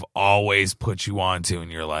that I've always put you onto,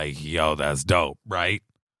 and you're like, yo, that's dope, right?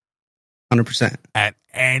 100%. At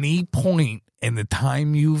any point in the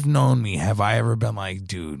time you've known me, have I ever been like,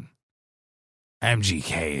 dude,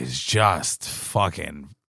 MGK is just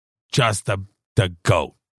the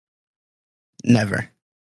GOAT? Never.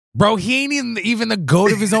 Bro, he ain't even the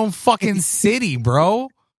GOAT of his own fucking city, bro.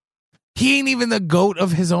 He ain't even the GOAT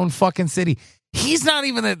of his own fucking city. He's not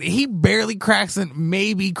even he barely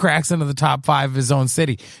maybe cracks into the top 5 of his own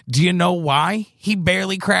city. Do you know why he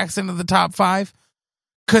barely cracks into the top 5?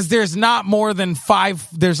 Because there's not more than 4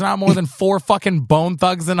 fucking Bone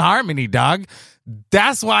Thugs in Harmony, dog.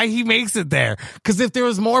 That's why he makes it there. Because if there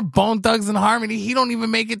was more Bone Thugs and Harmony, he don't even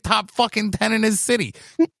make it top fucking 10 in his city.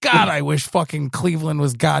 God, I wish fucking Cleveland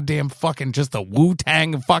was goddamn fucking just a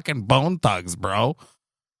Wu-Tang and fucking Bone Thugs, bro.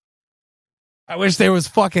 I wish there was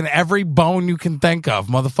fucking every bone you can think of.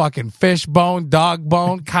 Motherfucking fish bone, dog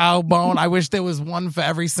bone, cow bone. I wish there was one for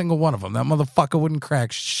every single one of them. That motherfucker wouldn't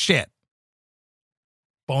crack shit.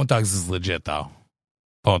 Bone Thugs is legit, though.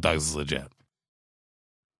 Bone Thugs is legit.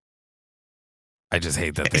 I just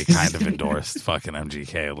hate that they kind of endorsed fucking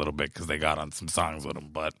MGK a little bit because they got on some songs with him,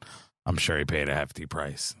 but I'm sure he paid a hefty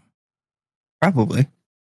price. Probably.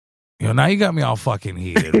 You know, now you got me all fucking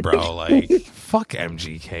heated, bro. Like, fuck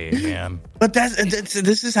MGK, man. But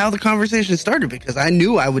this is how the conversation started because I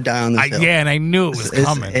knew I would die on this hill. Yeah, and I knew it was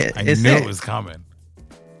coming. I knew it was coming.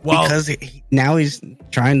 Well, because now he's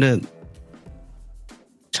trying to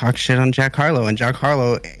talk shit on Jack Harlow, and Jack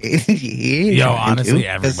Harlow, honestly,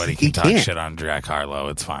 everybody can talk shit on Jack Harlow.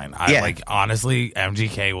 It's fine. Honestly,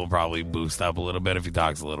 MGK will probably boost up a little bit if he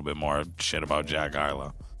talks a little bit more shit about Jack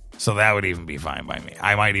Harlow. So that would even be fine by me.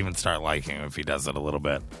 I might even start liking him if he does it a little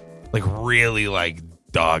bit. Like, really, like,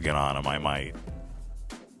 dogging on him, I might.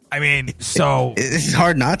 I mean, so... It's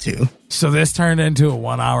hard not to. So this turned into a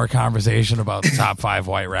 1-hour conversation about the top 5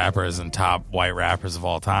 white rappers and top white rappers of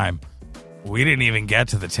all time. We didn't even get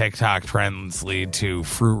to the TikTok trends lead to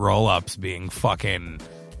fruit roll-ups being fucking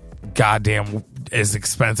goddamn as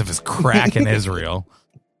expensive as crack in Israel.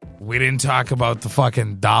 We didn't talk about the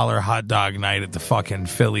fucking $1 hot dog night at the fucking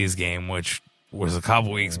Phillies game, which was a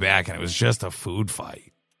couple weeks back, and it was just a food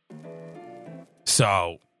fight.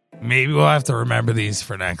 So maybe we'll have to remember these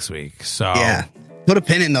for next week. So yeah, put a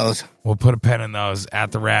pin in those. We'll put a pin in those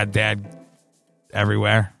at the Rad Dad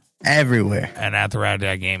everywhere. Everywhere. And at the Rad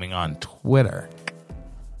Dad Gaming on Twitter.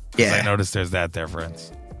 Yeah. I noticed there's that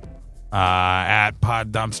difference. At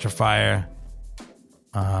Pod Dumpster Fire.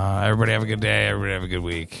 Everybody have a good day. Everybody have a good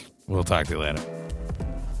week. We'll talk to you later.